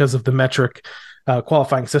field because of the metric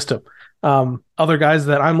qualifying system. Other guys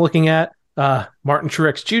that I'm looking at, Martin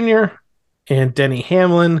Truex Jr. and Denny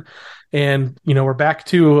Hamlin. And, we're back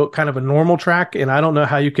to kind of a normal track, and I don't know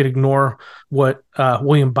how you could ignore what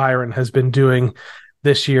William Byron has been doing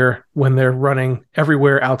this year when they're running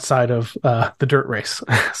everywhere outside of the dirt race.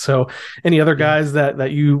 So any other guys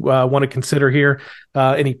that you want to consider here?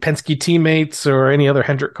 Any Penske teammates or any other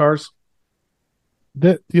Hendrick cars?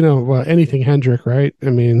 That anything Hendrick, right? I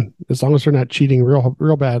mean, as long as they're not cheating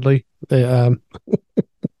real badly, they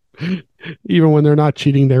even when they're not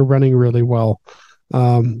cheating, they're running really well.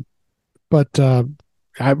 But I'm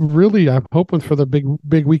hoping for the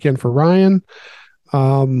big weekend for Ryan.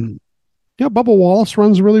 Bubba Wallace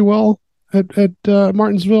runs really well at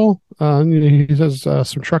Martinsville. He has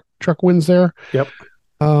some truck wins there. Yep.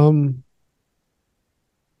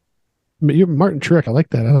 Martin Truex, I like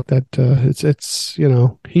that. I like that. It's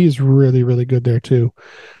he's really, really good there too.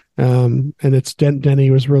 And it's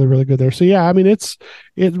Denny was really, really good there. So yeah, I mean, it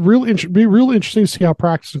really be real interesting to see how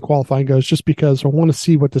practice and qualifying goes, just because I want to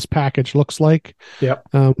see what this package looks like. Yep.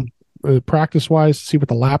 Practice wise, see what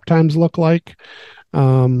the lap times look like.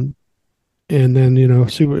 And then,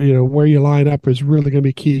 see where you line up is really going to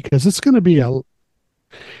be key, because it's going to be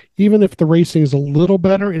even if the racing is a little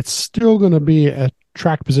better, it's still going to be a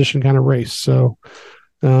track position kind of race. So,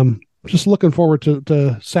 just looking forward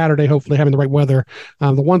to Saturday, hopefully having the right weather.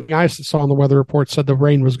 The one thing I saw on the weather report said the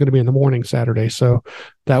rain was going to be in the morning Saturday. So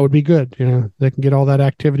that would be good. They can get all that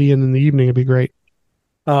activity in the evening. It'd be great.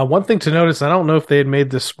 One thing to notice, I don't know if they had made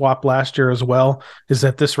this swap last year as well, is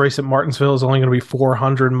that this race at Martinsville is only going to be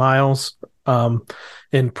 400 miles.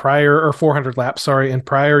 In prior 400 laps, in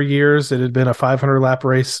prior years, it had been a 500 lap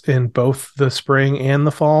race in both the spring and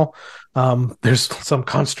the fall. There's some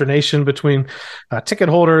consternation between ticket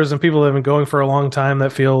holders and people that have been going for a long time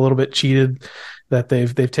that feel a little bit cheated that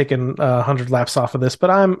they've taken 100 laps off of this, but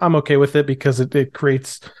I'm okay with it, because it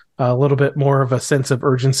creates a little bit more of a sense of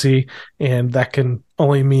urgency, and that can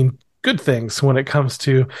only mean good things when it comes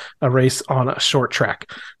to a race on a short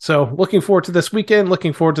track. So looking forward to this weekend,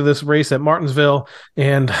 looking forward to this race at Martinsville.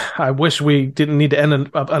 And I wish we didn't need to end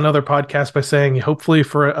another podcast by saying hopefully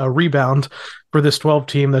for a rebound for this 12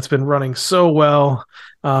 team that's been running so well.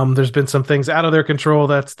 There's been some things out of their control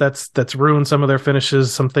that's ruined some of their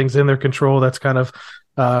finishes, some things in their control that's kind of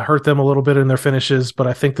hurt them a little bit in their finishes. But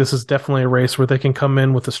I think this is definitely a race where they can come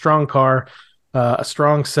in with a strong car, a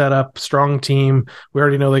strong setup, strong team. We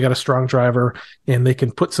already know they got a strong driver, and they can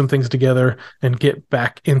put some things together and get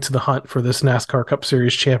back into the hunt for this NASCAR Cup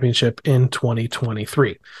Series championship in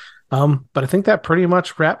 2023. But I think that pretty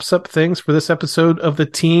much wraps up things for this episode of the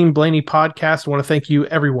Team Blaney podcast. I want to thank you,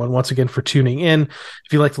 everyone, once again for tuning in.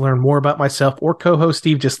 If you'd like to learn more about myself or co-host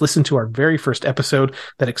Steve, just listen to our very first episode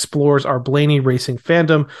that explores our Blaney racing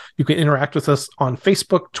fandom. You can interact with us on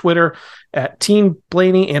Facebook, Twitter, at Team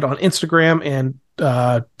Blaney, and on Instagram and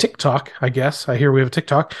TikTok, I guess. I hear we have a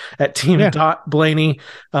TikTok at team.blaney.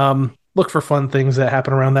 Look for fun things that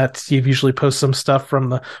happen around that. Steve usually posts some stuff from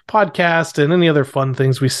the podcast and any other fun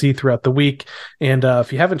things we see throughout the week. And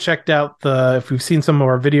if you haven't checked out if we've seen some of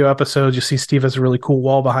our video episodes, you see Steve has a really cool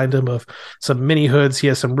wall behind him of some mini hoods. He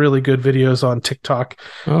has some really good videos on TikTok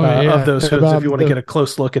of those hoods if you want to get a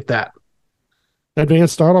close look at that.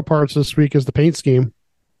 Advanced Auto Parts this week is the paint scheme.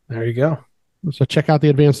 There you go. So check out the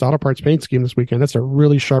Advanced Auto Parts paint scheme this weekend. That's a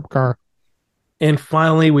really sharp car. And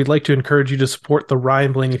finally, we'd like to encourage you to support the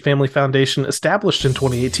Ryan Blaney Family Foundation. Established in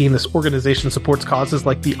 2018, this organization supports causes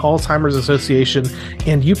like the Alzheimer's Association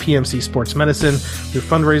and UPMC Sports Medicine through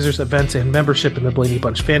fundraisers, events, and membership in the Blaney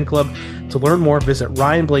Bunch Fan Club. To learn more, visit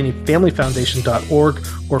RyanBlaneyFamilyFoundation.org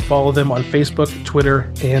or follow them on Facebook,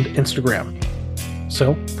 Twitter, and Instagram.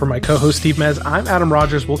 So, for my co-host Steve Mez, I'm Adam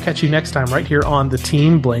Rogers. We'll catch you next time right here on the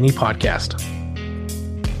Team Blaney podcast.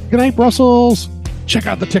 Good night, Brussels. Check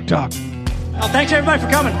out the TikTok. Well, thanks everybody for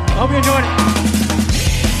coming. I hope you enjoyed it.